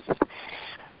ego's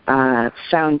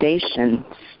foundation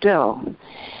still.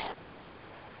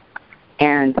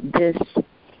 And this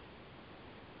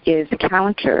is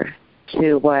counter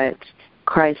to what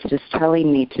Christ is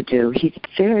telling me to do. He's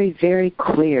very, very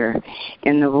clear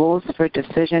in the rules for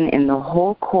decision in the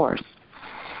whole course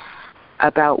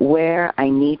about where I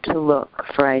need to look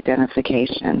for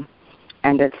identification.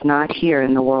 And it's not here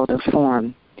in the world of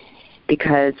form,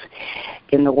 because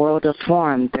in the world of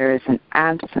form there is an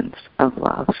absence of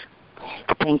love.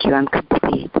 Thank you. I'm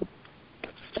complete.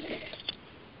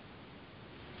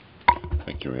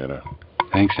 Thank you, Anna.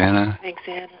 Thanks, Anna. Thanks,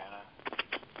 Anna.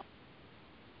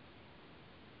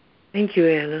 Thank you,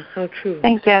 Anna. How true.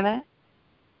 Thanks, Anna.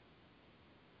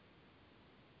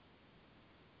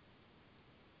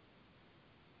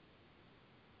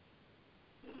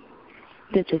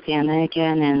 This is Anna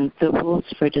again, and the rules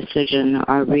for decision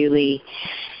are really,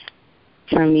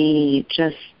 for me,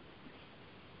 just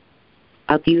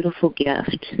a beautiful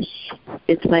gift.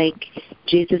 It's like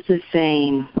Jesus is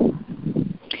saying,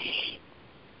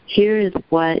 here is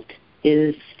what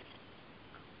is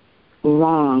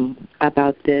wrong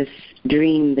about this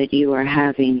dream that you are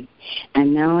having,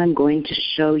 and now I'm going to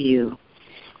show you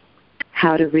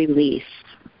how to release,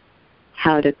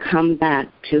 how to come back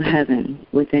to heaven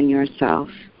within yourself.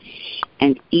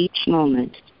 And each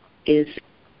moment is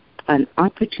an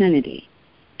opportunity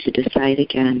to decide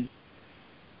again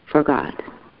for God.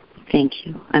 Thank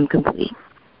you. I'm complete.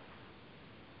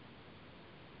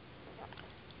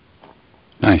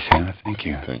 Nice. nice, Anna. Thank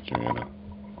you. Thank you, Anna.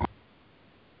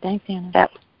 Thanks, Anna.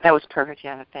 That was perfect,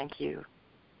 Anna. Thank you.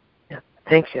 Yeah.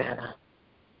 Thank you, Anna.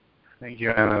 Thank you,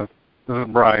 Anna. This is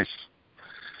Bryce.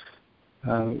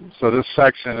 So this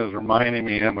section is reminding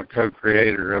me I'm a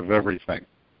co-creator of everything.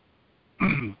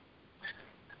 And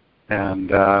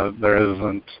there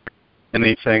isn't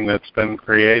anything that's been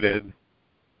created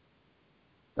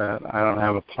that I don't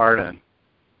have a part in.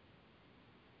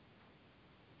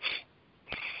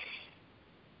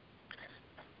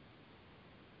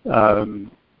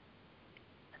 If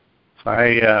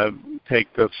I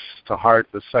take this to heart,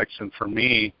 this section for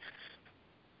me,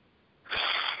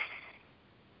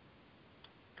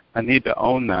 I need to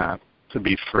own that to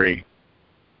be free.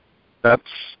 That's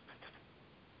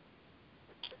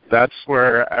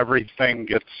where everything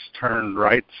gets turned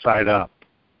right side up.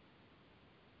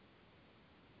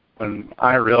 When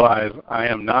I realize I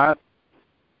am not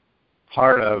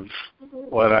part of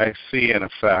what I see in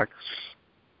effects,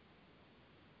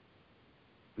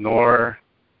 nor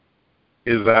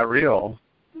is that real.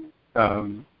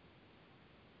 When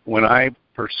I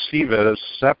perceive it as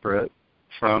separate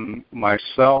from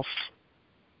myself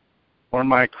or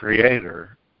my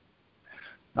Creator,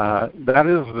 that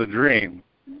is the dream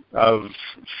of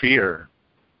fear.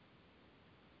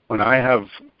 When I have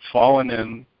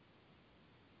fallen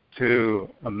into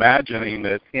imagining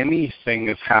that anything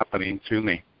is happening to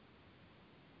me.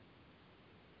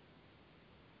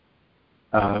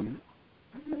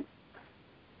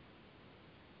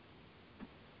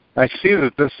 I see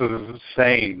that this is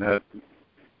saying that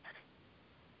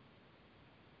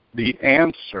the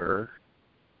answer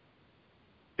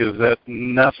is that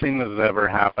nothing is ever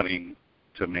happening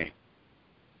to me.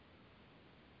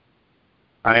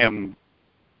 I am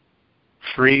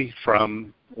free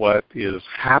from what is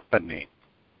happening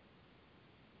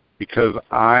because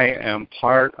I am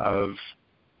part of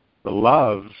the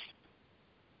love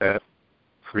that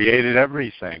created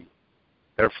everything.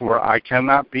 Therefore, I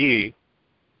cannot be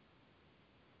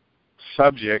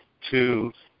subject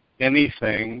to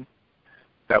anything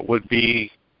that would be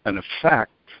an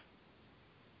effect.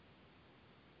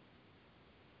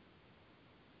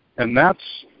 And that's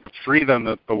freedom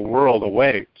that the world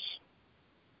awaits.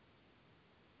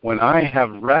 When I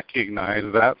have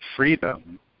recognized that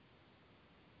freedom,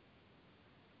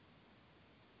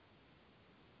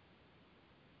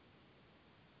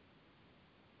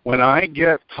 when I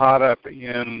get caught up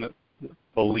in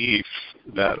belief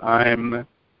that I'm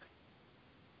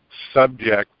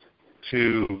subject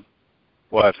to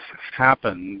what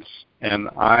happens and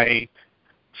I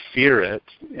fear it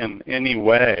in any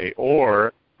way,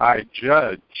 or I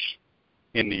judge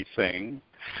anything,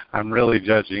 I'm really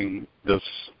judging this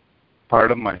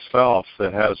part of myself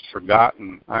that has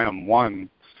forgotten I am one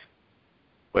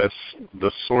with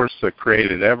the source that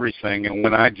created everything. And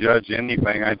when I judge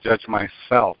anything, I judge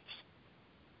myself.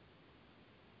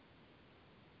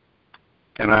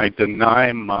 And I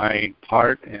deny my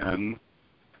part in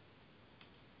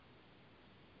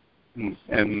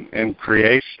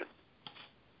creation.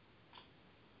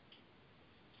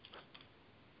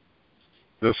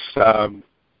 This,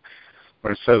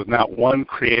 where it says, not one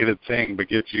created thing, but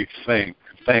gives you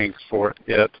thanks for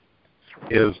it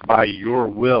is by your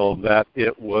will that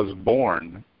it was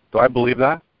born. Do I believe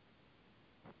that?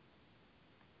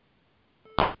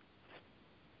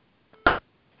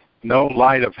 No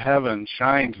light of heaven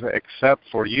shines except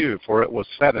for you, for it was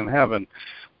set in heaven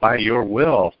by your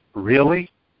will. Really?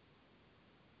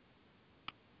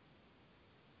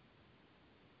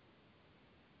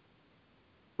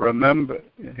 Remember,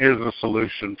 here's the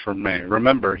solution for me.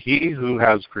 Remember, he who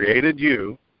has created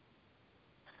you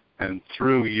and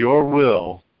through your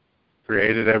will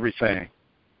created everything.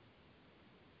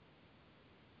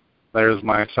 There's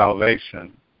my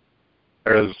salvation.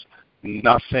 There is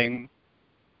nothing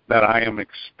that I am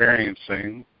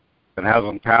experiencing that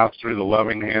hasn't passed through the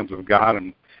loving hands of God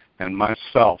and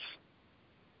myself,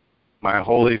 my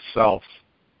holy self.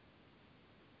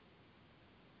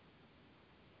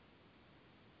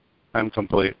 I'm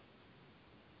complete.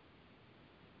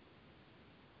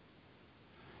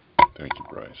 Thank you,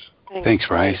 Bryce. Thanks,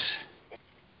 Bryce.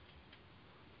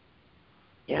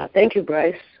 Yeah, thank you,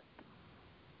 Bryce.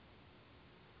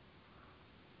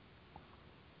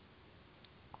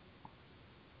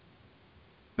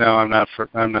 No, I'm not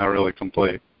really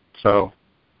complete. So,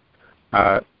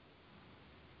 I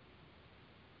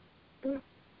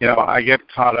get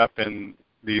caught up in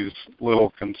these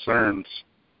little concerns.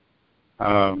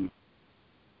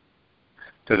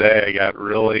 Today I got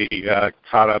really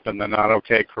caught up in the not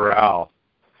okay corral,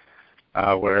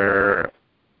 where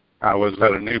I was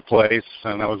at a new place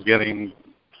and I was getting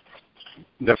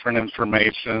different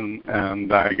information,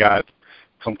 and I got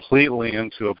completely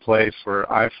into a place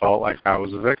where I felt like I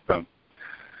was a victim.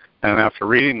 And after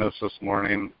reading this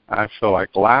morning, I feel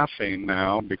like laughing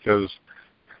now because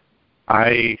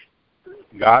I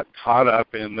got caught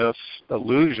up in this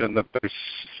illusion that there's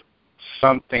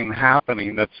something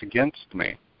happening that's against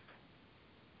me.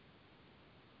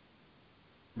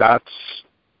 That's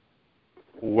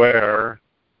where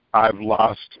I've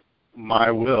lost my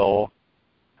will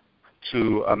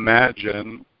to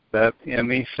imagine that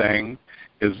anything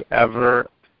is ever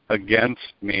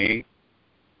against me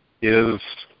is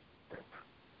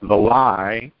the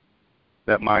lie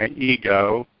that my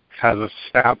ego has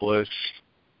established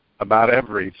about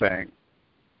everything.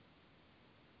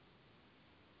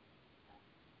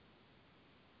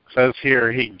 It says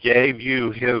here, he gave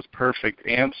you his perfect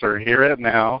answer. Hear it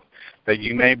now, that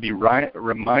you may be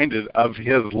reminded of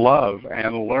his love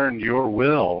and learn your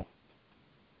will.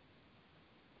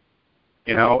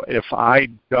 You know, if I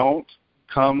don't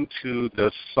come to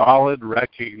the solid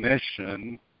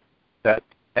recognition that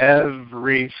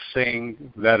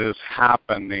everything that is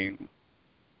happening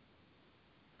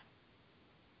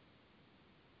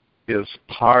is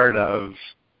part of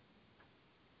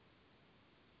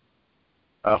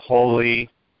a holy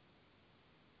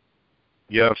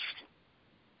gift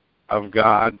of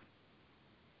God,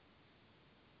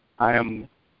 I am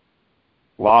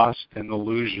lost in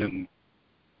illusion.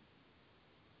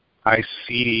 I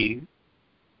see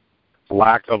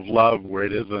lack of love where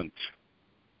it isn't,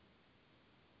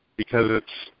 because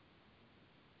it's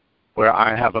where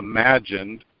I have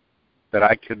imagined that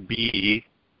I could be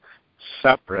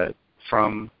separate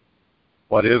from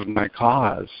what is my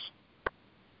cause.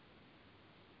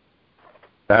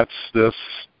 That's this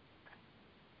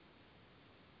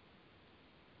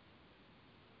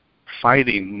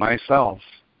fighting myself.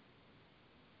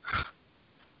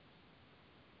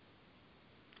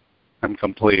 I'm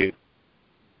complete.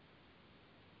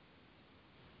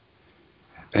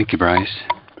 Thank you, Bryce.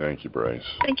 Thank you, Bryce.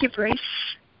 Thank you, Bryce.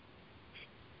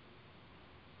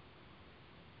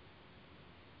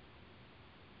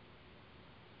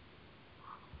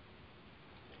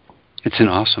 It's an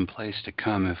awesome place to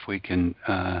come if we can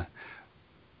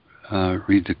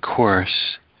read the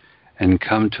Course and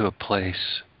come to a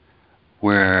place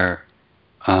where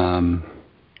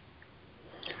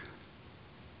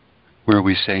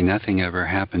we say nothing ever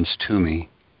happens to me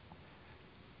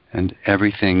and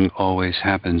everything always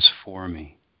happens for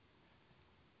me.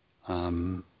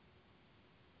 And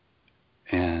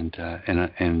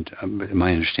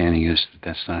my understanding is that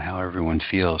that's not how everyone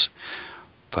feels,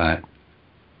 but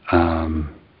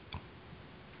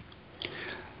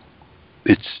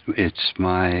it's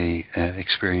my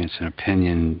experience and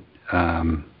opinion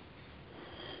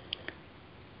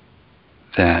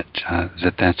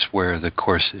that's where the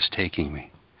Course is taking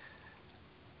me,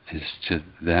 is to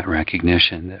that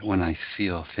recognition that when I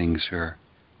feel things are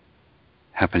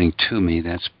happening to me,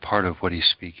 that's part of what he's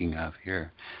speaking of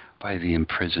here by the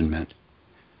imprisonment.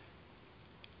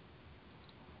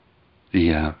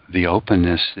 The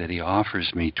openness that he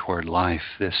offers me toward life,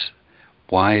 this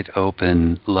wide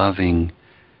open, loving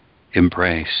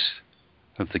embrace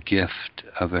of the gift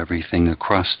of everything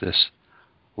across this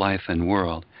life and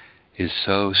world, is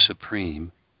so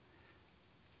supreme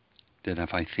that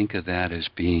if I think of that as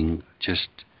being just,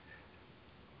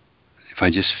 if I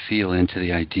just feel into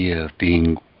the idea of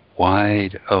being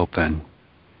wide open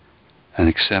and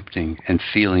accepting and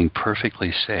feeling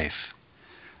perfectly safe,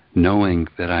 knowing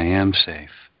that I am safe,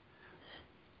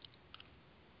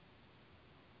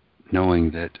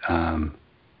 knowing that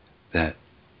that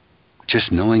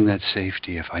just knowing that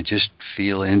safety, if I just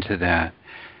feel into that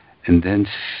and then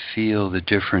feel the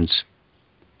difference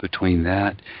between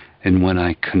that and when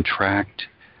I contract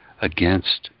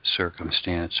against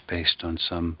circumstance based on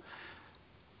some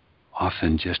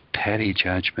often just petty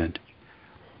judgment,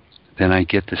 then I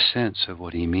get the sense of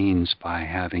what he means by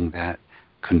having that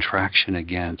contraction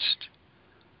against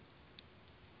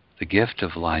the gift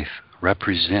of life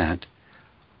represent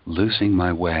losing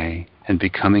my way and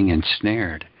becoming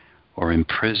ensnared or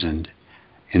imprisoned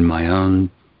in my own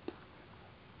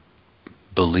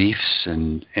beliefs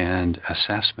and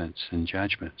assessments and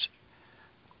judgments.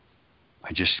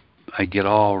 I get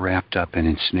all wrapped up and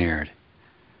ensnared,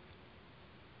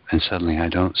 and suddenly I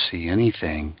don't see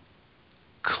anything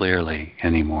clearly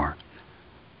anymore.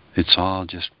 It's all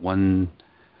just one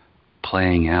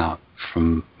playing out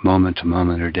from moment to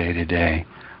moment or day to day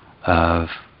of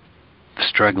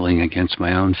struggling against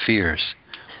my own fears,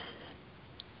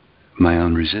 my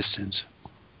own resistance.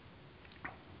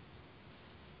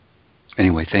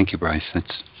 Anyway, thank you, Bryce.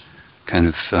 kind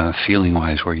of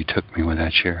feeling-wise where you took me with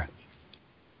that share.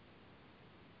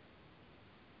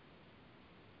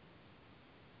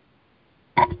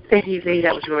 Thank you, Lee.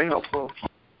 That was really helpful.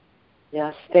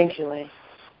 Yes, thank you, Lee.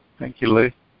 Thank you,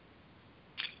 Lee.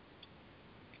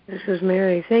 This is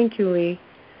Mary. Thank you, Lee.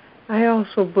 I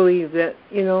also believe that,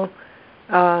 no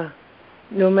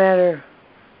matter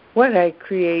what I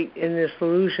create in this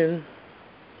illusion,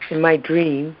 in my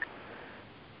dream,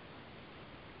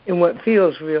 in what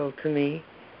feels real to me,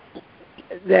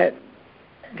 that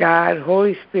God,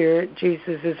 Holy Spirit,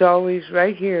 Jesus is always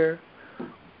right here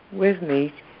with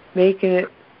me, making it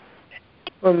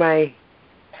for my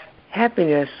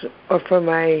happiness or for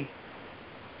my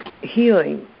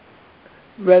healing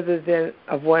rather than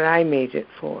of what I made it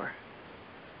for.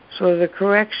 So the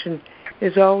correction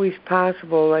is always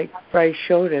possible, like Bryce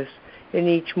showed us, in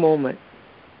each moment.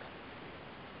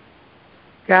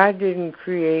 God didn't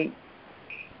create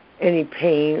any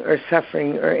pain or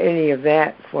suffering or any of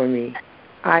that for me.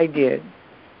 I did.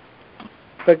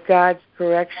 But God's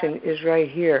correction is right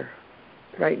here,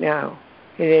 right now,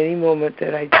 in any moment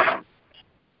that I do.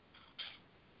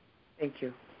 Thank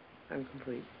you. I'm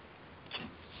complete.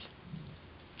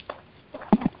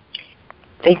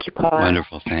 Thank you, Paula.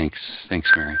 Wonderful. Thanks.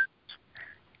 Thanks, Mary.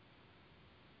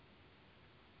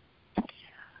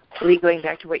 Lee, going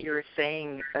back to what you were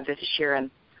saying, this is Sharon,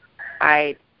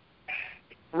 I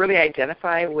really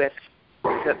identify with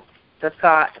the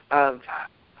thought of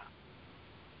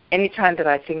anytime that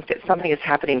I think that something is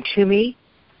happening to me,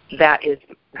 that is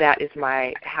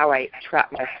my how I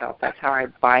trap myself. That's how I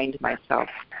bind myself.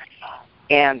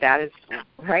 And that is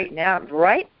right now,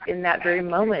 right in that very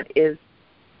moment, is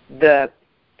the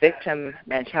victim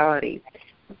mentality.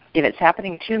 If it's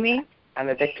happening to me, I'm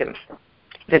a victim.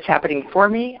 If it's happening for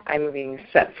me, I'm being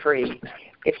set free.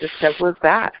 It's as simple as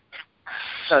that.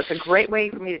 So it's a great way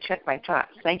for me to check my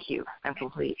thoughts. Thank you. I'm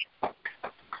complete.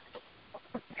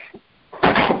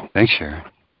 Thanks, Sharon.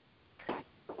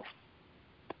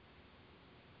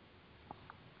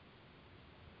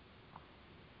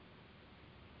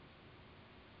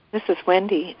 This is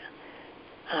Wendy.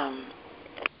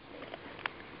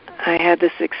 I had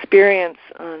this experience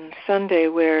on Sunday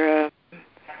where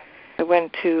I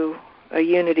went to a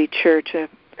Unity church that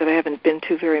I haven't been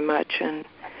to very much, and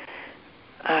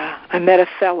I met a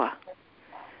fella,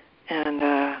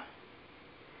 and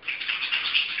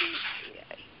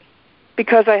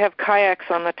because I have kayaks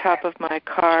on the top of my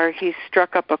car, he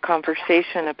struck up a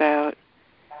conversation about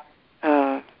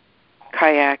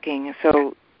kayaking.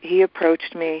 So he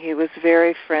approached me. He was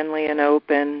very friendly and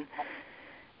open,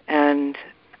 and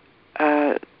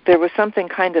there was something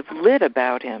kind of lit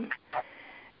about him.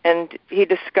 And he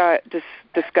discussed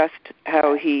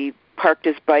how he parked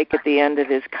his bike at the end of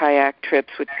his kayak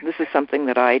trips, which this is something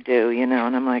that I do, and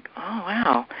I'm like, oh,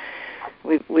 wow,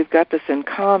 we've got this in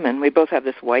common. We both have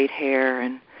this white hair.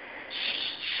 And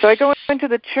so I go into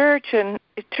the church, and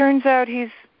it turns out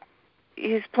he's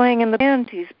playing in the band.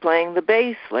 He's playing the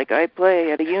bass like I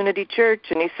play at a Unity church,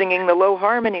 and he's singing the low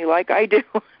harmony like I do.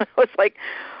 I was like,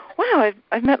 wow,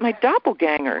 I've met my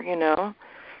doppelganger,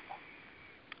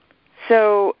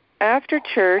 So after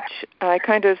church, I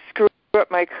kind of screw up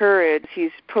my courage.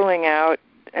 He's pulling out,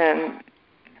 and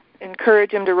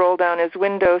encourage him to roll down his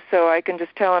window so I can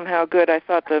just tell him how good I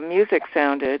thought the music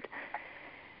sounded.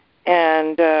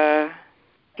 And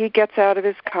he gets out of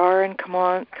his car and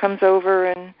comes over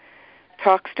and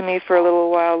talks to me for a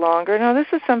little while longer. Now, this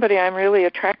is somebody I'm really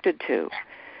attracted to.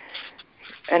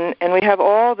 And we have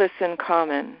all this in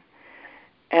common.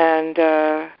 And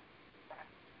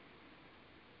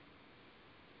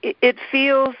it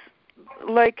feels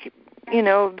like,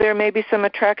 there may be some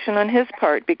attraction on his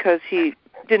part, because he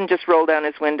didn't just roll down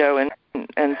his window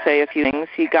and say a few things.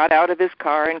 He got out of his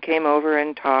car and came over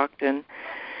and talked. And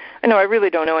I know I really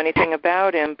don't know anything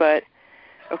about him, but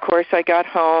of course I got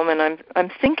home and I'm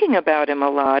thinking about him a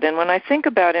lot. And when I think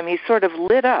about him, he's sort of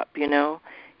lit up,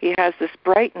 He has this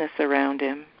brightness around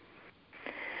him.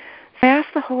 I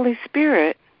asked the Holy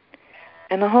Spirit,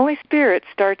 and the Holy Spirit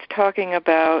starts talking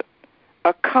about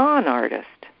a con artist.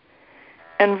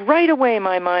 And right away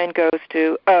my mind goes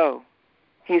to, oh,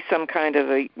 he's some kind of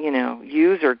a,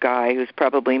 user guy who's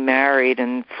probably married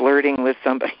and flirting with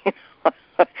somebody.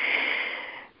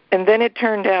 And then it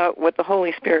turned out what the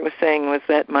Holy Spirit was saying was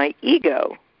that my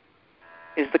ego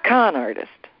is the con artist,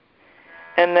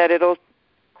 and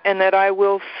that I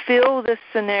will fill this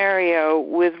scenario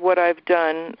with what I've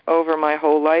done over my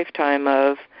whole lifetime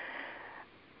of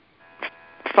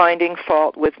finding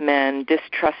fault with men,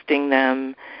 distrusting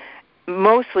them,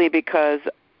 mostly because,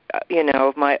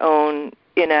 of my own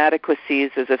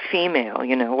inadequacies as a female,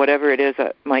 whatever it is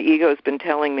my ego's been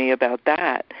telling me about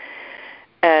that.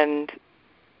 And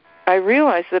I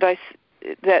realize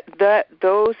that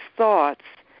those thoughts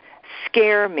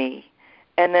scare me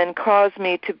and then cause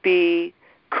me to be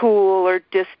cool or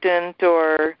distant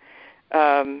or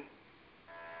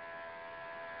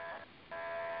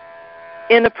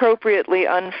inappropriately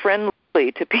unfriendly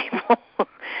to people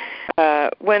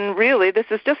when really this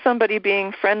is just somebody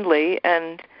being friendly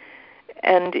and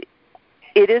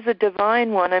it is a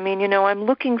divine one. I mean, I'm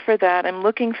looking for that. I'm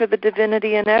looking for the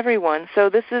divinity in everyone. So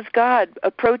this is God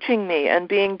approaching me and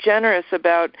being generous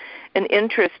about an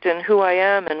interest in who I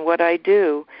am and what I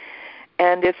do.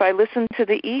 And if I listen to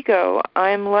the ego,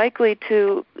 I'm likely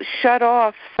to shut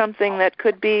off something that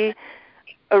could be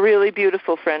a really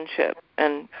beautiful friendship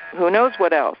and who knows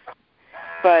what else.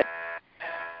 But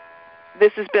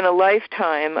this has been a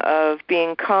lifetime of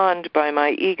being conned by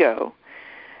my ego.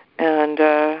 And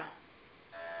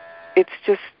it's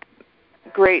just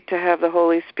great to have the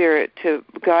Holy Spirit to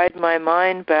guide my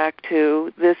mind back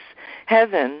to this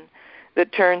heaven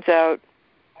that turns out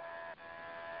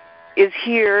is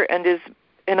here and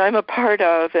I'm a part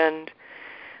of, and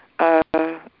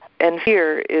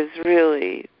fear is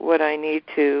really what I need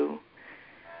to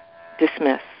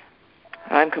dismiss.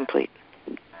 I'm complete.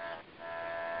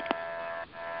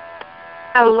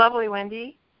 Oh, lovely,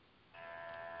 Wendy.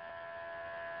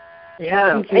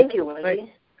 Yeah, thank you,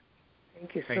 Wendy.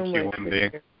 Thank you so Thank much. you,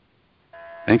 Wendy.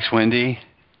 Thanks, Wendy.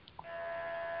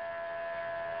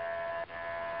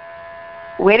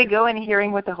 Way to go in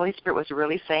hearing what the Holy Spirit was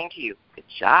really saying to you. Good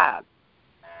job.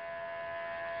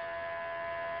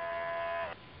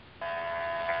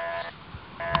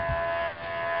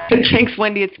 Thanks,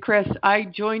 Wendy. It's Chris. I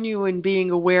join you in being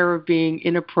aware of being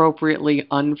inappropriately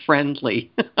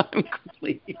unfriendly. I'm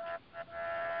complete.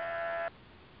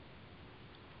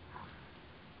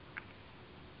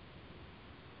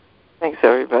 Thanks,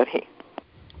 everybody.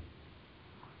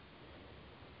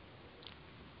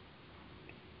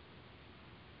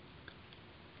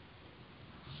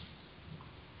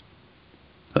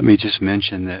 Let me just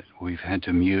mention that we've had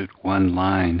to mute one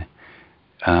line.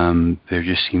 There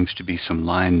just seems to be some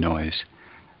line noise.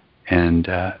 And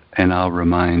I'll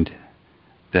remind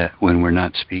that when we're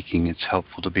not speaking, it's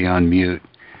helpful to be on mute,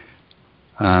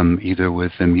 either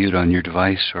with the mute on your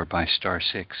device or by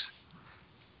 *6.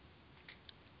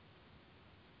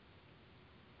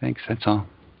 Thanks, that's all.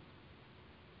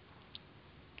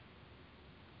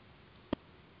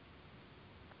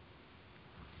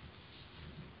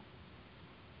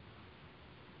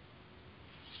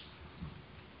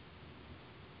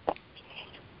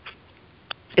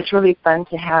 It's really fun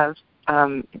to have,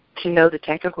 to know the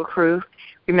technical crew.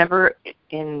 Remember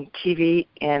in TV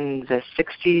in the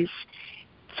 60s,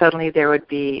 suddenly there would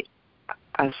be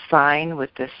a sign with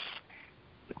this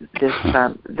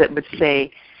that would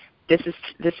say,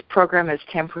 this program is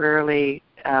temporarily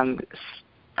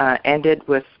ended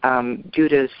with due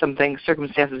to something,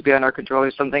 circumstances beyond our control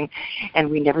or something, and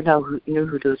we never knew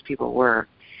who those people were.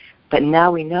 But now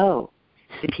we know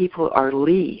the people are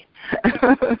Lee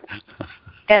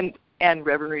and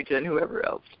Reverend Rita and whoever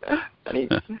else. I mean,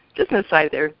 just an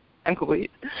aside there. I'm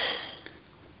complete.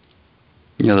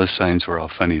 Those signs were all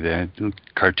funny. They had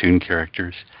cartoon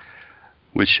characters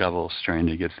with shovels trying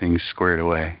to get things squared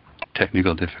away.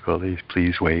 Technical difficulties,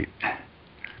 please wait.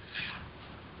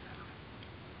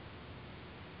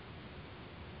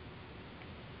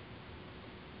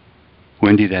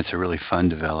 Wendy, that's a really fun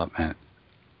development.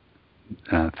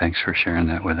 Thanks for sharing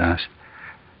that with us.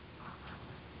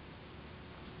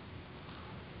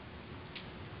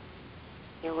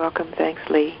 You're welcome. Thanks,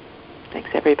 Lee. Thanks,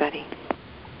 everybody.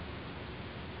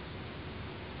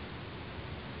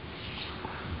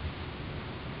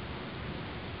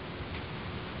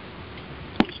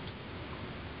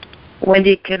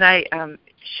 Wendy, can I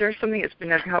share something that's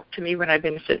been of help to me when I've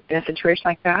been in a situation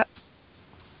like that?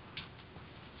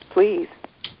 Please.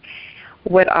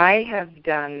 What I have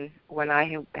done when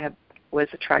I was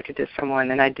attracted to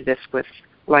someone, and I did this with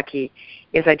Lucky,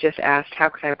 is I just asked, how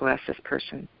can I bless this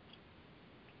person?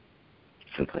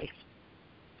 Simply.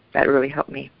 That really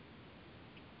helped me.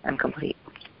 I'm complete.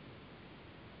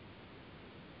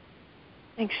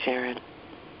 Thanks, Sharon.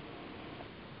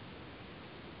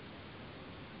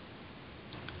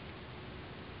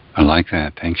 I like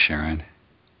that. Thanks, Sharon.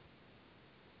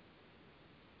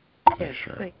 Yes,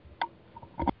 sure.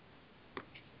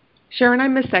 Sharon, I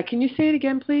missed that. Can you say it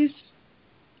again, please?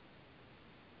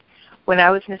 When I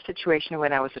was in a situation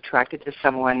when I was attracted to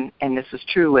someone, and this was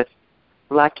true with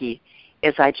Lucky,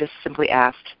 is I just simply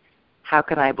asked, how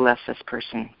can I bless this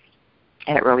person?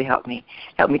 And it really helped me.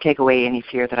 Helped me take away any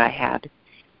fear that I had.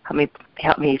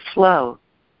 Help me flow.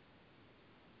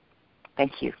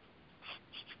 Thank you.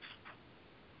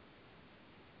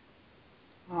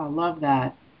 Oh, love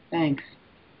that. Thanks.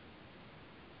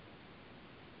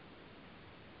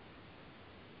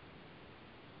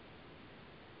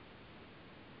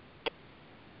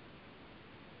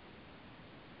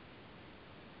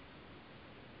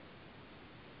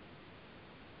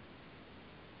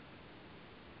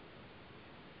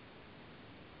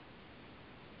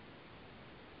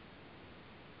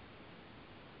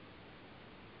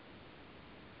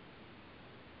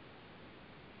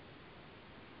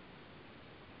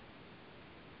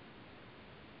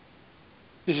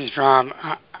 This is Rob.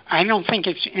 I don't think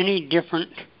it's any different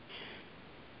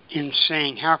in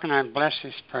saying, how can I bless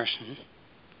this person,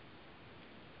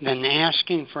 than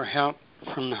asking for help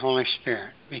from the Holy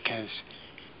Spirit, because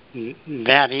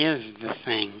that is the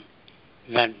thing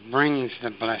that brings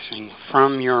the blessing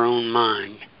from your own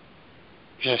mind,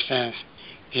 just as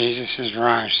Jesus'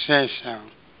 Raj says so.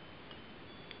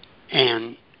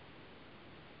 And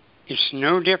it's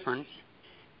no different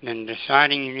than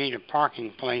deciding you need a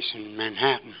parking place in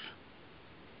Manhattan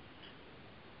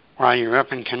while you're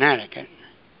up in Connecticut.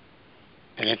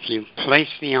 That if you place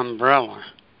the umbrella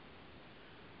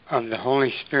of the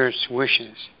Holy Spirit's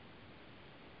wishes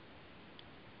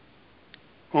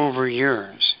over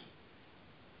yours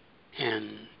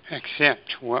and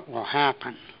accept what will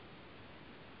happen,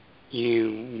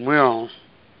 you will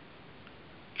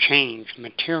change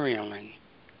materially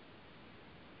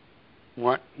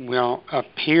what will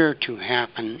appear to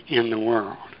happen in the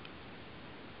world.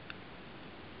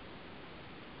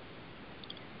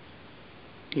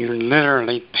 You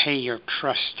literally pay your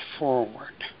trust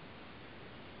forward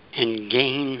and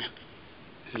gain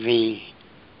the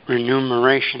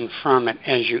remuneration from it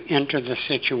as you enter the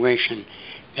situation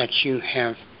that you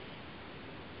have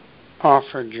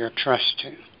offered your trust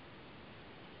to.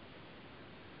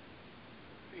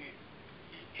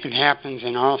 It happens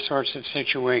in all sorts of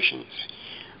situations.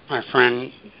 My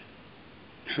friend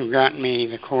who got me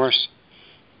the course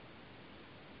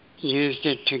used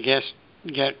it to get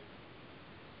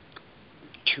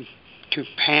to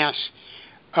pass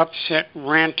upset,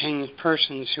 ranting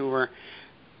persons who were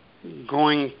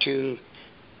going to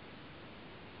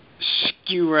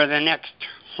skewer the next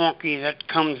honky that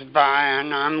comes by,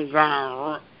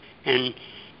 and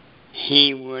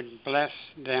he would bless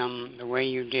them the way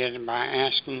you did by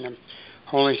asking the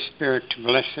Holy Spirit to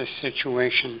bless this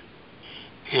situation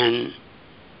and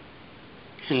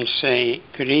say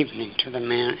good evening to the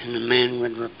man, and the man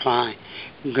would reply,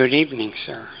 good evening,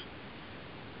 sir.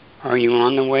 Are you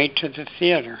on the way to the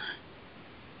theater?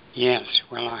 Yes.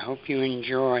 Well, I hope you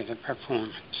enjoy the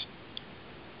performance.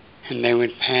 And they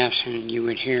would pass, and you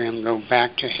would hear him go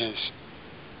back to his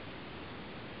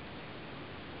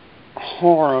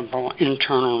horrible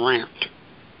internal rant.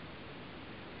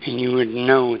 And you would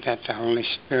know that the Holy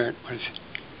Spirit was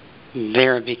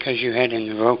there because you had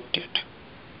invoked it.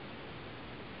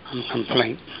 I'm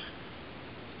complete.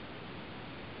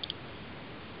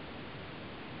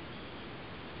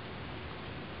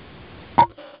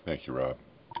 Thank you, Rob.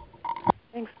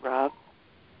 Thanks, Rob.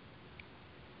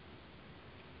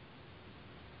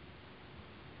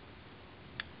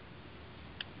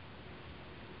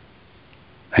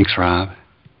 Thanks, Rob.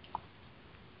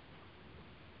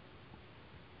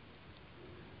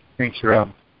 Thanks,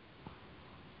 Rob.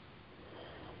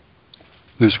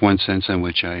 There's one sense in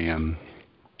which I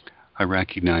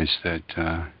recognize that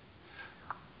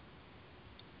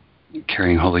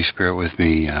carrying Holy Spirit with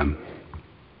me, I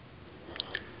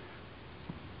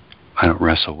don't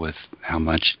wrestle with how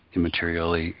much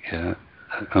immaterially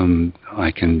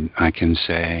I can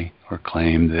say or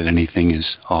claim that anything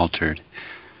is altered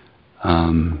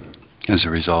as a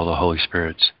result of the Holy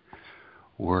Spirit's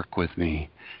work with me.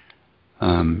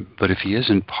 But if He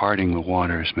isn't parting the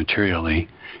waters materially,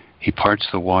 He parts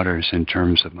the waters in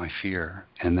terms of my fear,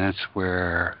 and that's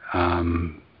where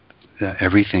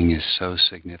everything is so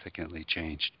significantly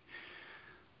changed,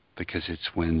 because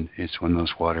it's when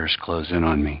those waters close in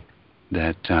on me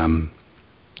that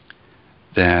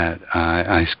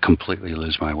I completely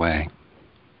lose my way.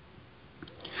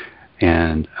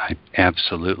 And I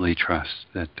absolutely trust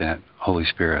that Holy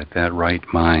Spirit, that right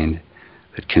mind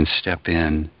that can step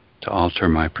in to alter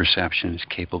my perception, is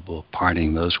capable of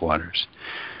parting those waters.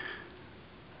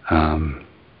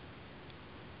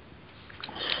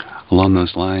 Along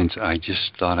those lines, I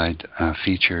just thought I'd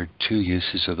feature two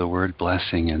uses of the word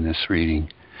blessing in this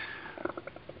reading.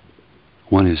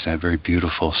 One is that very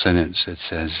beautiful sentence that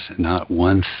says, not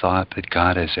one thought that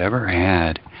God has ever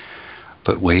had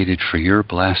but waited for your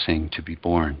blessing to be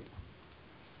born.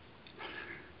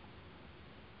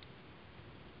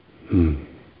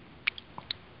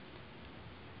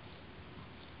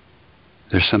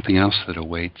 There's something else that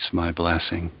awaits my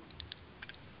blessing.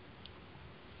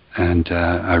 And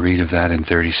I read of that in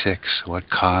 36. What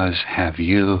cause have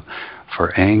you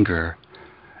for anger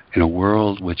in a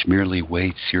world which merely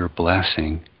waits your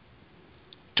blessing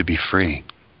to be free?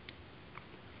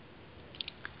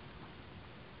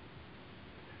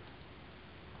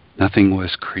 Nothing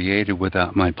was created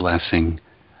without my blessing.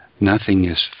 Nothing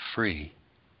is free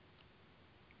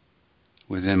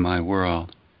within my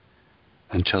world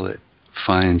until it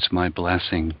finds my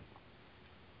blessing.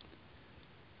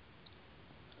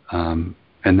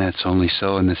 And that's only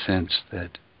so in the sense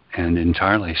that, and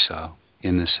entirely so,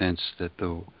 in the sense that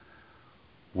the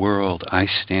world I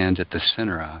stand at the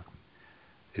center of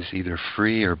is either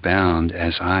free or bound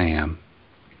as I am.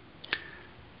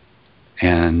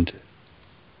 And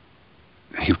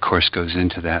he, of course, goes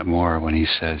into that more when he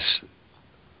says,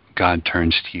 God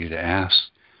turns to you to ask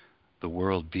the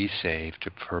world be saved,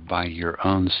 for by your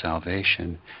own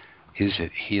salvation is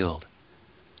it healed.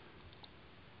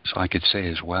 So I could say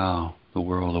as well, the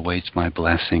world awaits my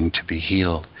blessing to be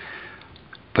healed,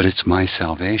 but it's my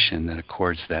salvation that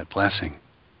accords that blessing.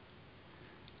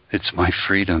 It's my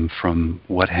freedom from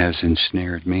what has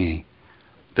ensnared me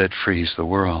that frees the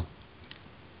world.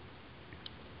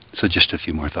 So just a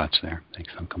few more thoughts there.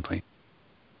 Thanks, I'm complete.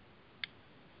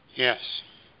 Yes.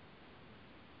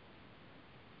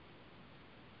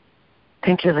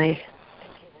 Thank you, Lee.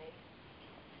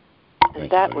 And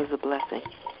that was a blessing.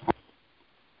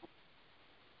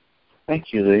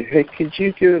 Thank you, Lee. Hey, could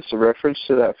you give us a reference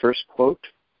to that first quote?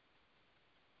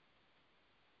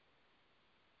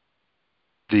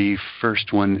 The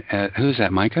first one, who's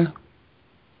that, Micah?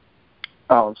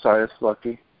 Oh, I'm sorry, it's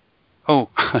Lucky. Oh,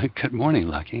 good morning,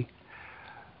 Lucky.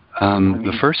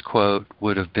 The first quote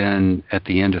would have been at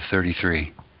the end of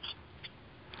 33.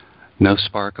 No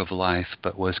spark of life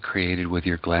but was created with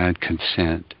your glad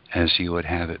consent as you would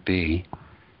have it be,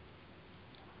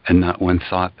 and not one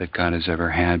thought that God has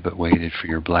ever had but waited for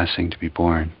your blessing to be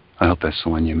born. I hope that's the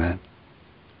one you meant.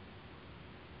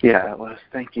 Yeah, it was.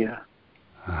 Thank you.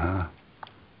 Uh-huh.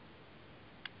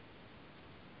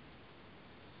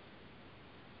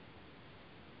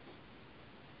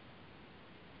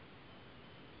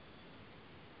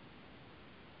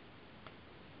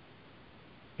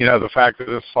 You know, the fact that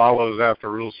this follows after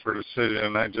Rules for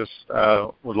Decision, I just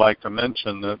would like to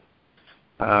mention that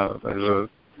there's a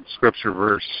scripture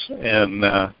verse in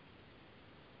the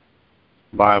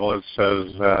Bible that says,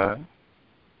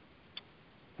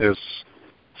 is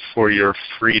for your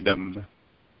freedom.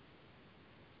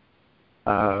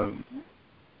 I've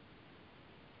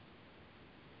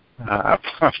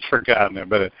forgotten it,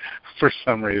 but for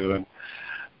some reason.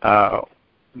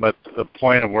 But the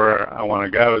point of where I want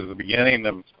to go is the beginning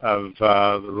of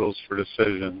the Rules for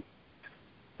Decision.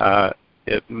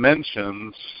 It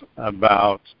mentions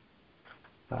about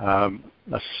a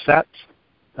set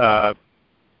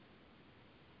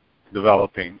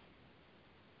developing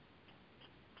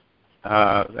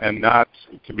and not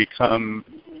to become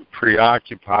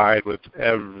preoccupied with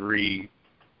every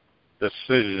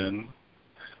decision.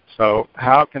 So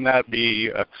how can that be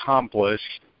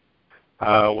accomplished?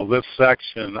 Well, this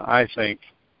section, I think,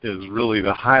 is really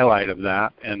the highlight of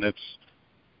that, and it's,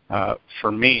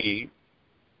 for me,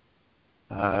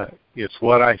 it's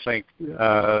what I think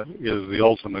is the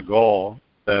ultimate goal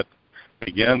that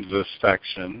begins this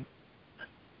section,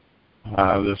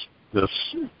 this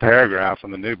paragraph in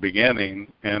the new beginning,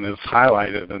 and is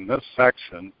highlighted in this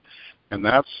section, and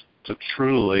that's to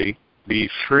truly be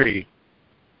free.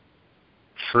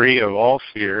 Free of all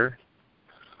fear,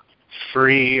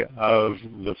 free of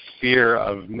the fear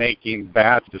of making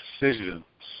bad decisions,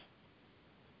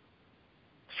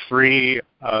 free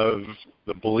of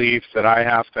the belief that I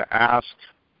have to ask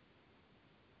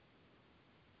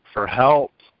for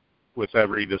help with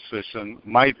every decision.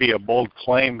 Might be a bold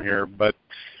claim here, but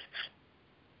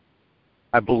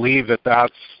I believe that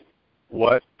that's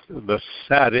what the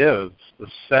set is. The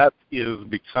set is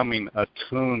becoming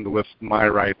attuned with my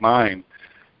right mind.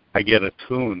 I get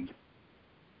attuned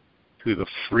to the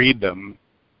freedom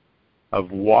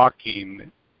of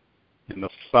walking in the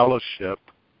fellowship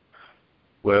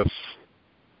with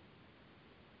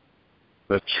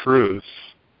the truth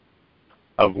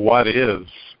of what is.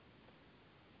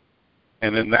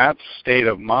 And in that state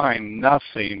of mind,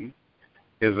 nothing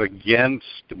is against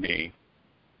me.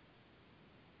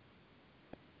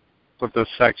 What this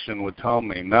section would tell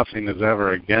me, nothing is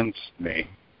ever against me.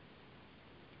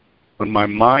 When my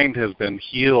mind has been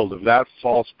healed of that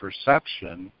false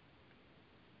perception,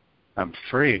 I'm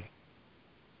free.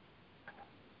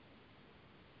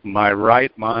 my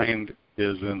right mind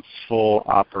is in full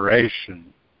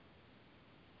operation,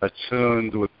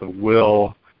 attuned with the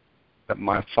will that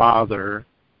my Father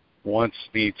wants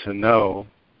me to know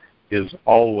is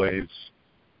always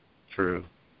true.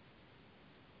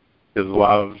 His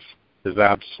love is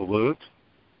absolute,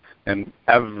 and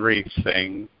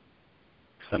everything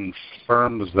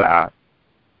confirms that.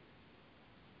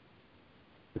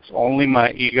 It's only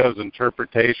my ego's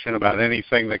interpretation about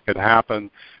anything that could happen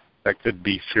that could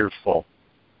be fearful.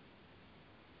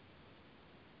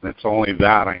 And it's only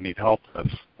that I need help with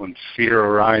when fear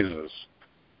arises.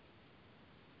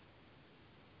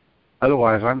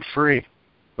 Otherwise, I'm free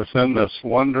within this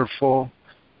wonderful,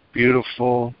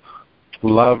 beautiful,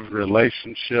 love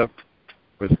relationship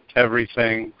with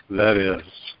everything that is.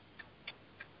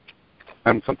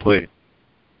 I'm complete.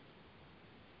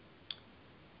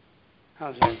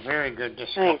 That was a very good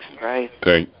discussion. Thanks,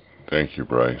 Bryce. Thank you,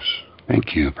 Bryce.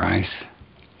 Thank you, Bryce.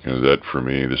 You know, that for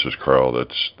me, this is Carl,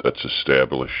 that's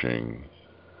establishing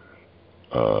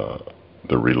the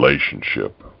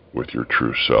relationship with your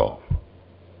true self,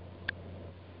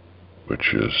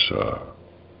 which is,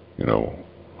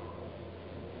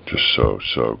 just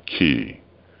so key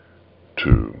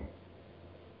to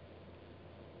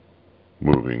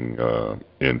moving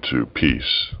into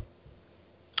peace.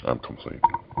 I'm complete.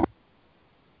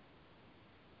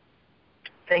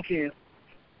 Thank you.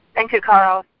 Thank you,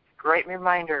 Carl. Great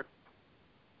reminder.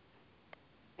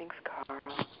 Thanks, Carl.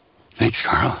 Thanks,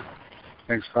 Carl.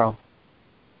 Thanks, Carl.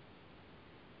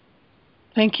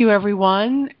 Thank you,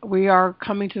 everyone. We are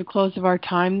coming to the close of our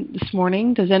time this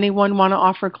morning. Does anyone want to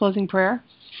offer a closing prayer?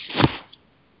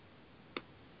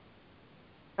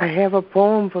 I have a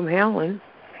poem from Helen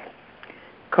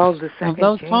called The Second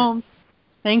Those Chance. poems.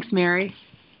 Thanks, Mary.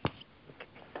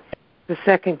 The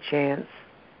Second Chance.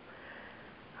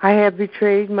 I have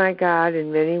betrayed my God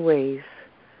in many ways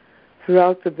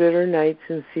throughout the bitter nights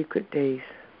and secret days.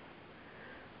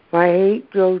 My hate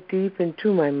drove deep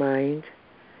into my mind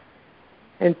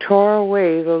and tore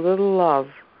away the little love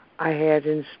I had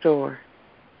in store.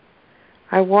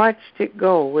 I watched it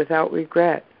go without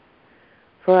regret,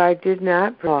 for I did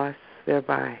not loss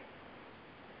thereby.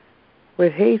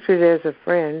 With hatred as a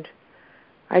friend,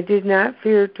 I did not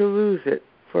fear to lose it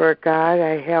for a God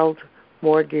I held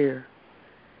more dear.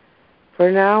 For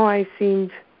now I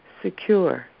seemed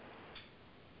secure,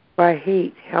 by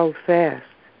hate held fast,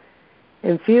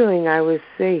 and feeling I was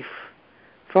safe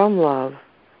from love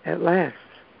at last.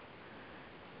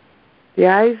 The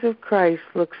eyes of Christ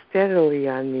looked steadily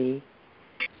on me,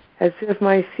 as if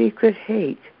my secret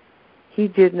hate he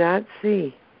did not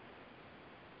see.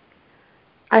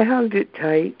 I hugged it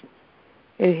tight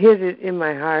and hid it in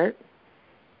my heart,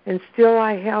 and still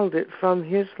I held it from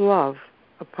his love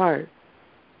apart.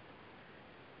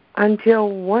 Until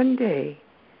one day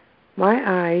my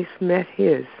eyes met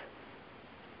his,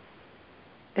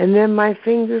 and then my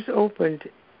fingers opened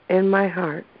and my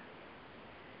heart.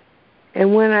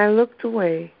 And when I looked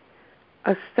away,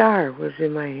 a star was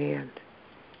in my hand,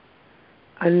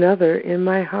 another in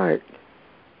my heart.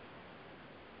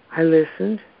 I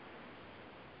listened,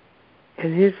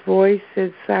 and his voice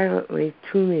said silently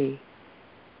to me,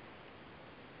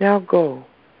 "Now go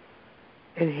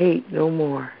and hate no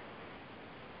more."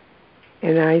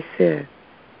 And I said,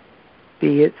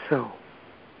 "Be it so."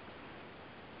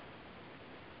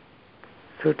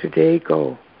 So today,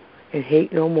 go and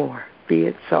hate no more. Be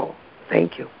it so.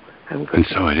 Thank you. I'm good. And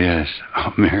so it is.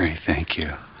 Oh, Mary, thank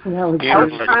you. That was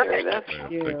Beautiful. perfect. That's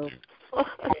Thank you.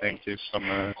 Thank you so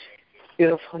much.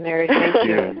 Beautiful, Mary. Thank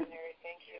you.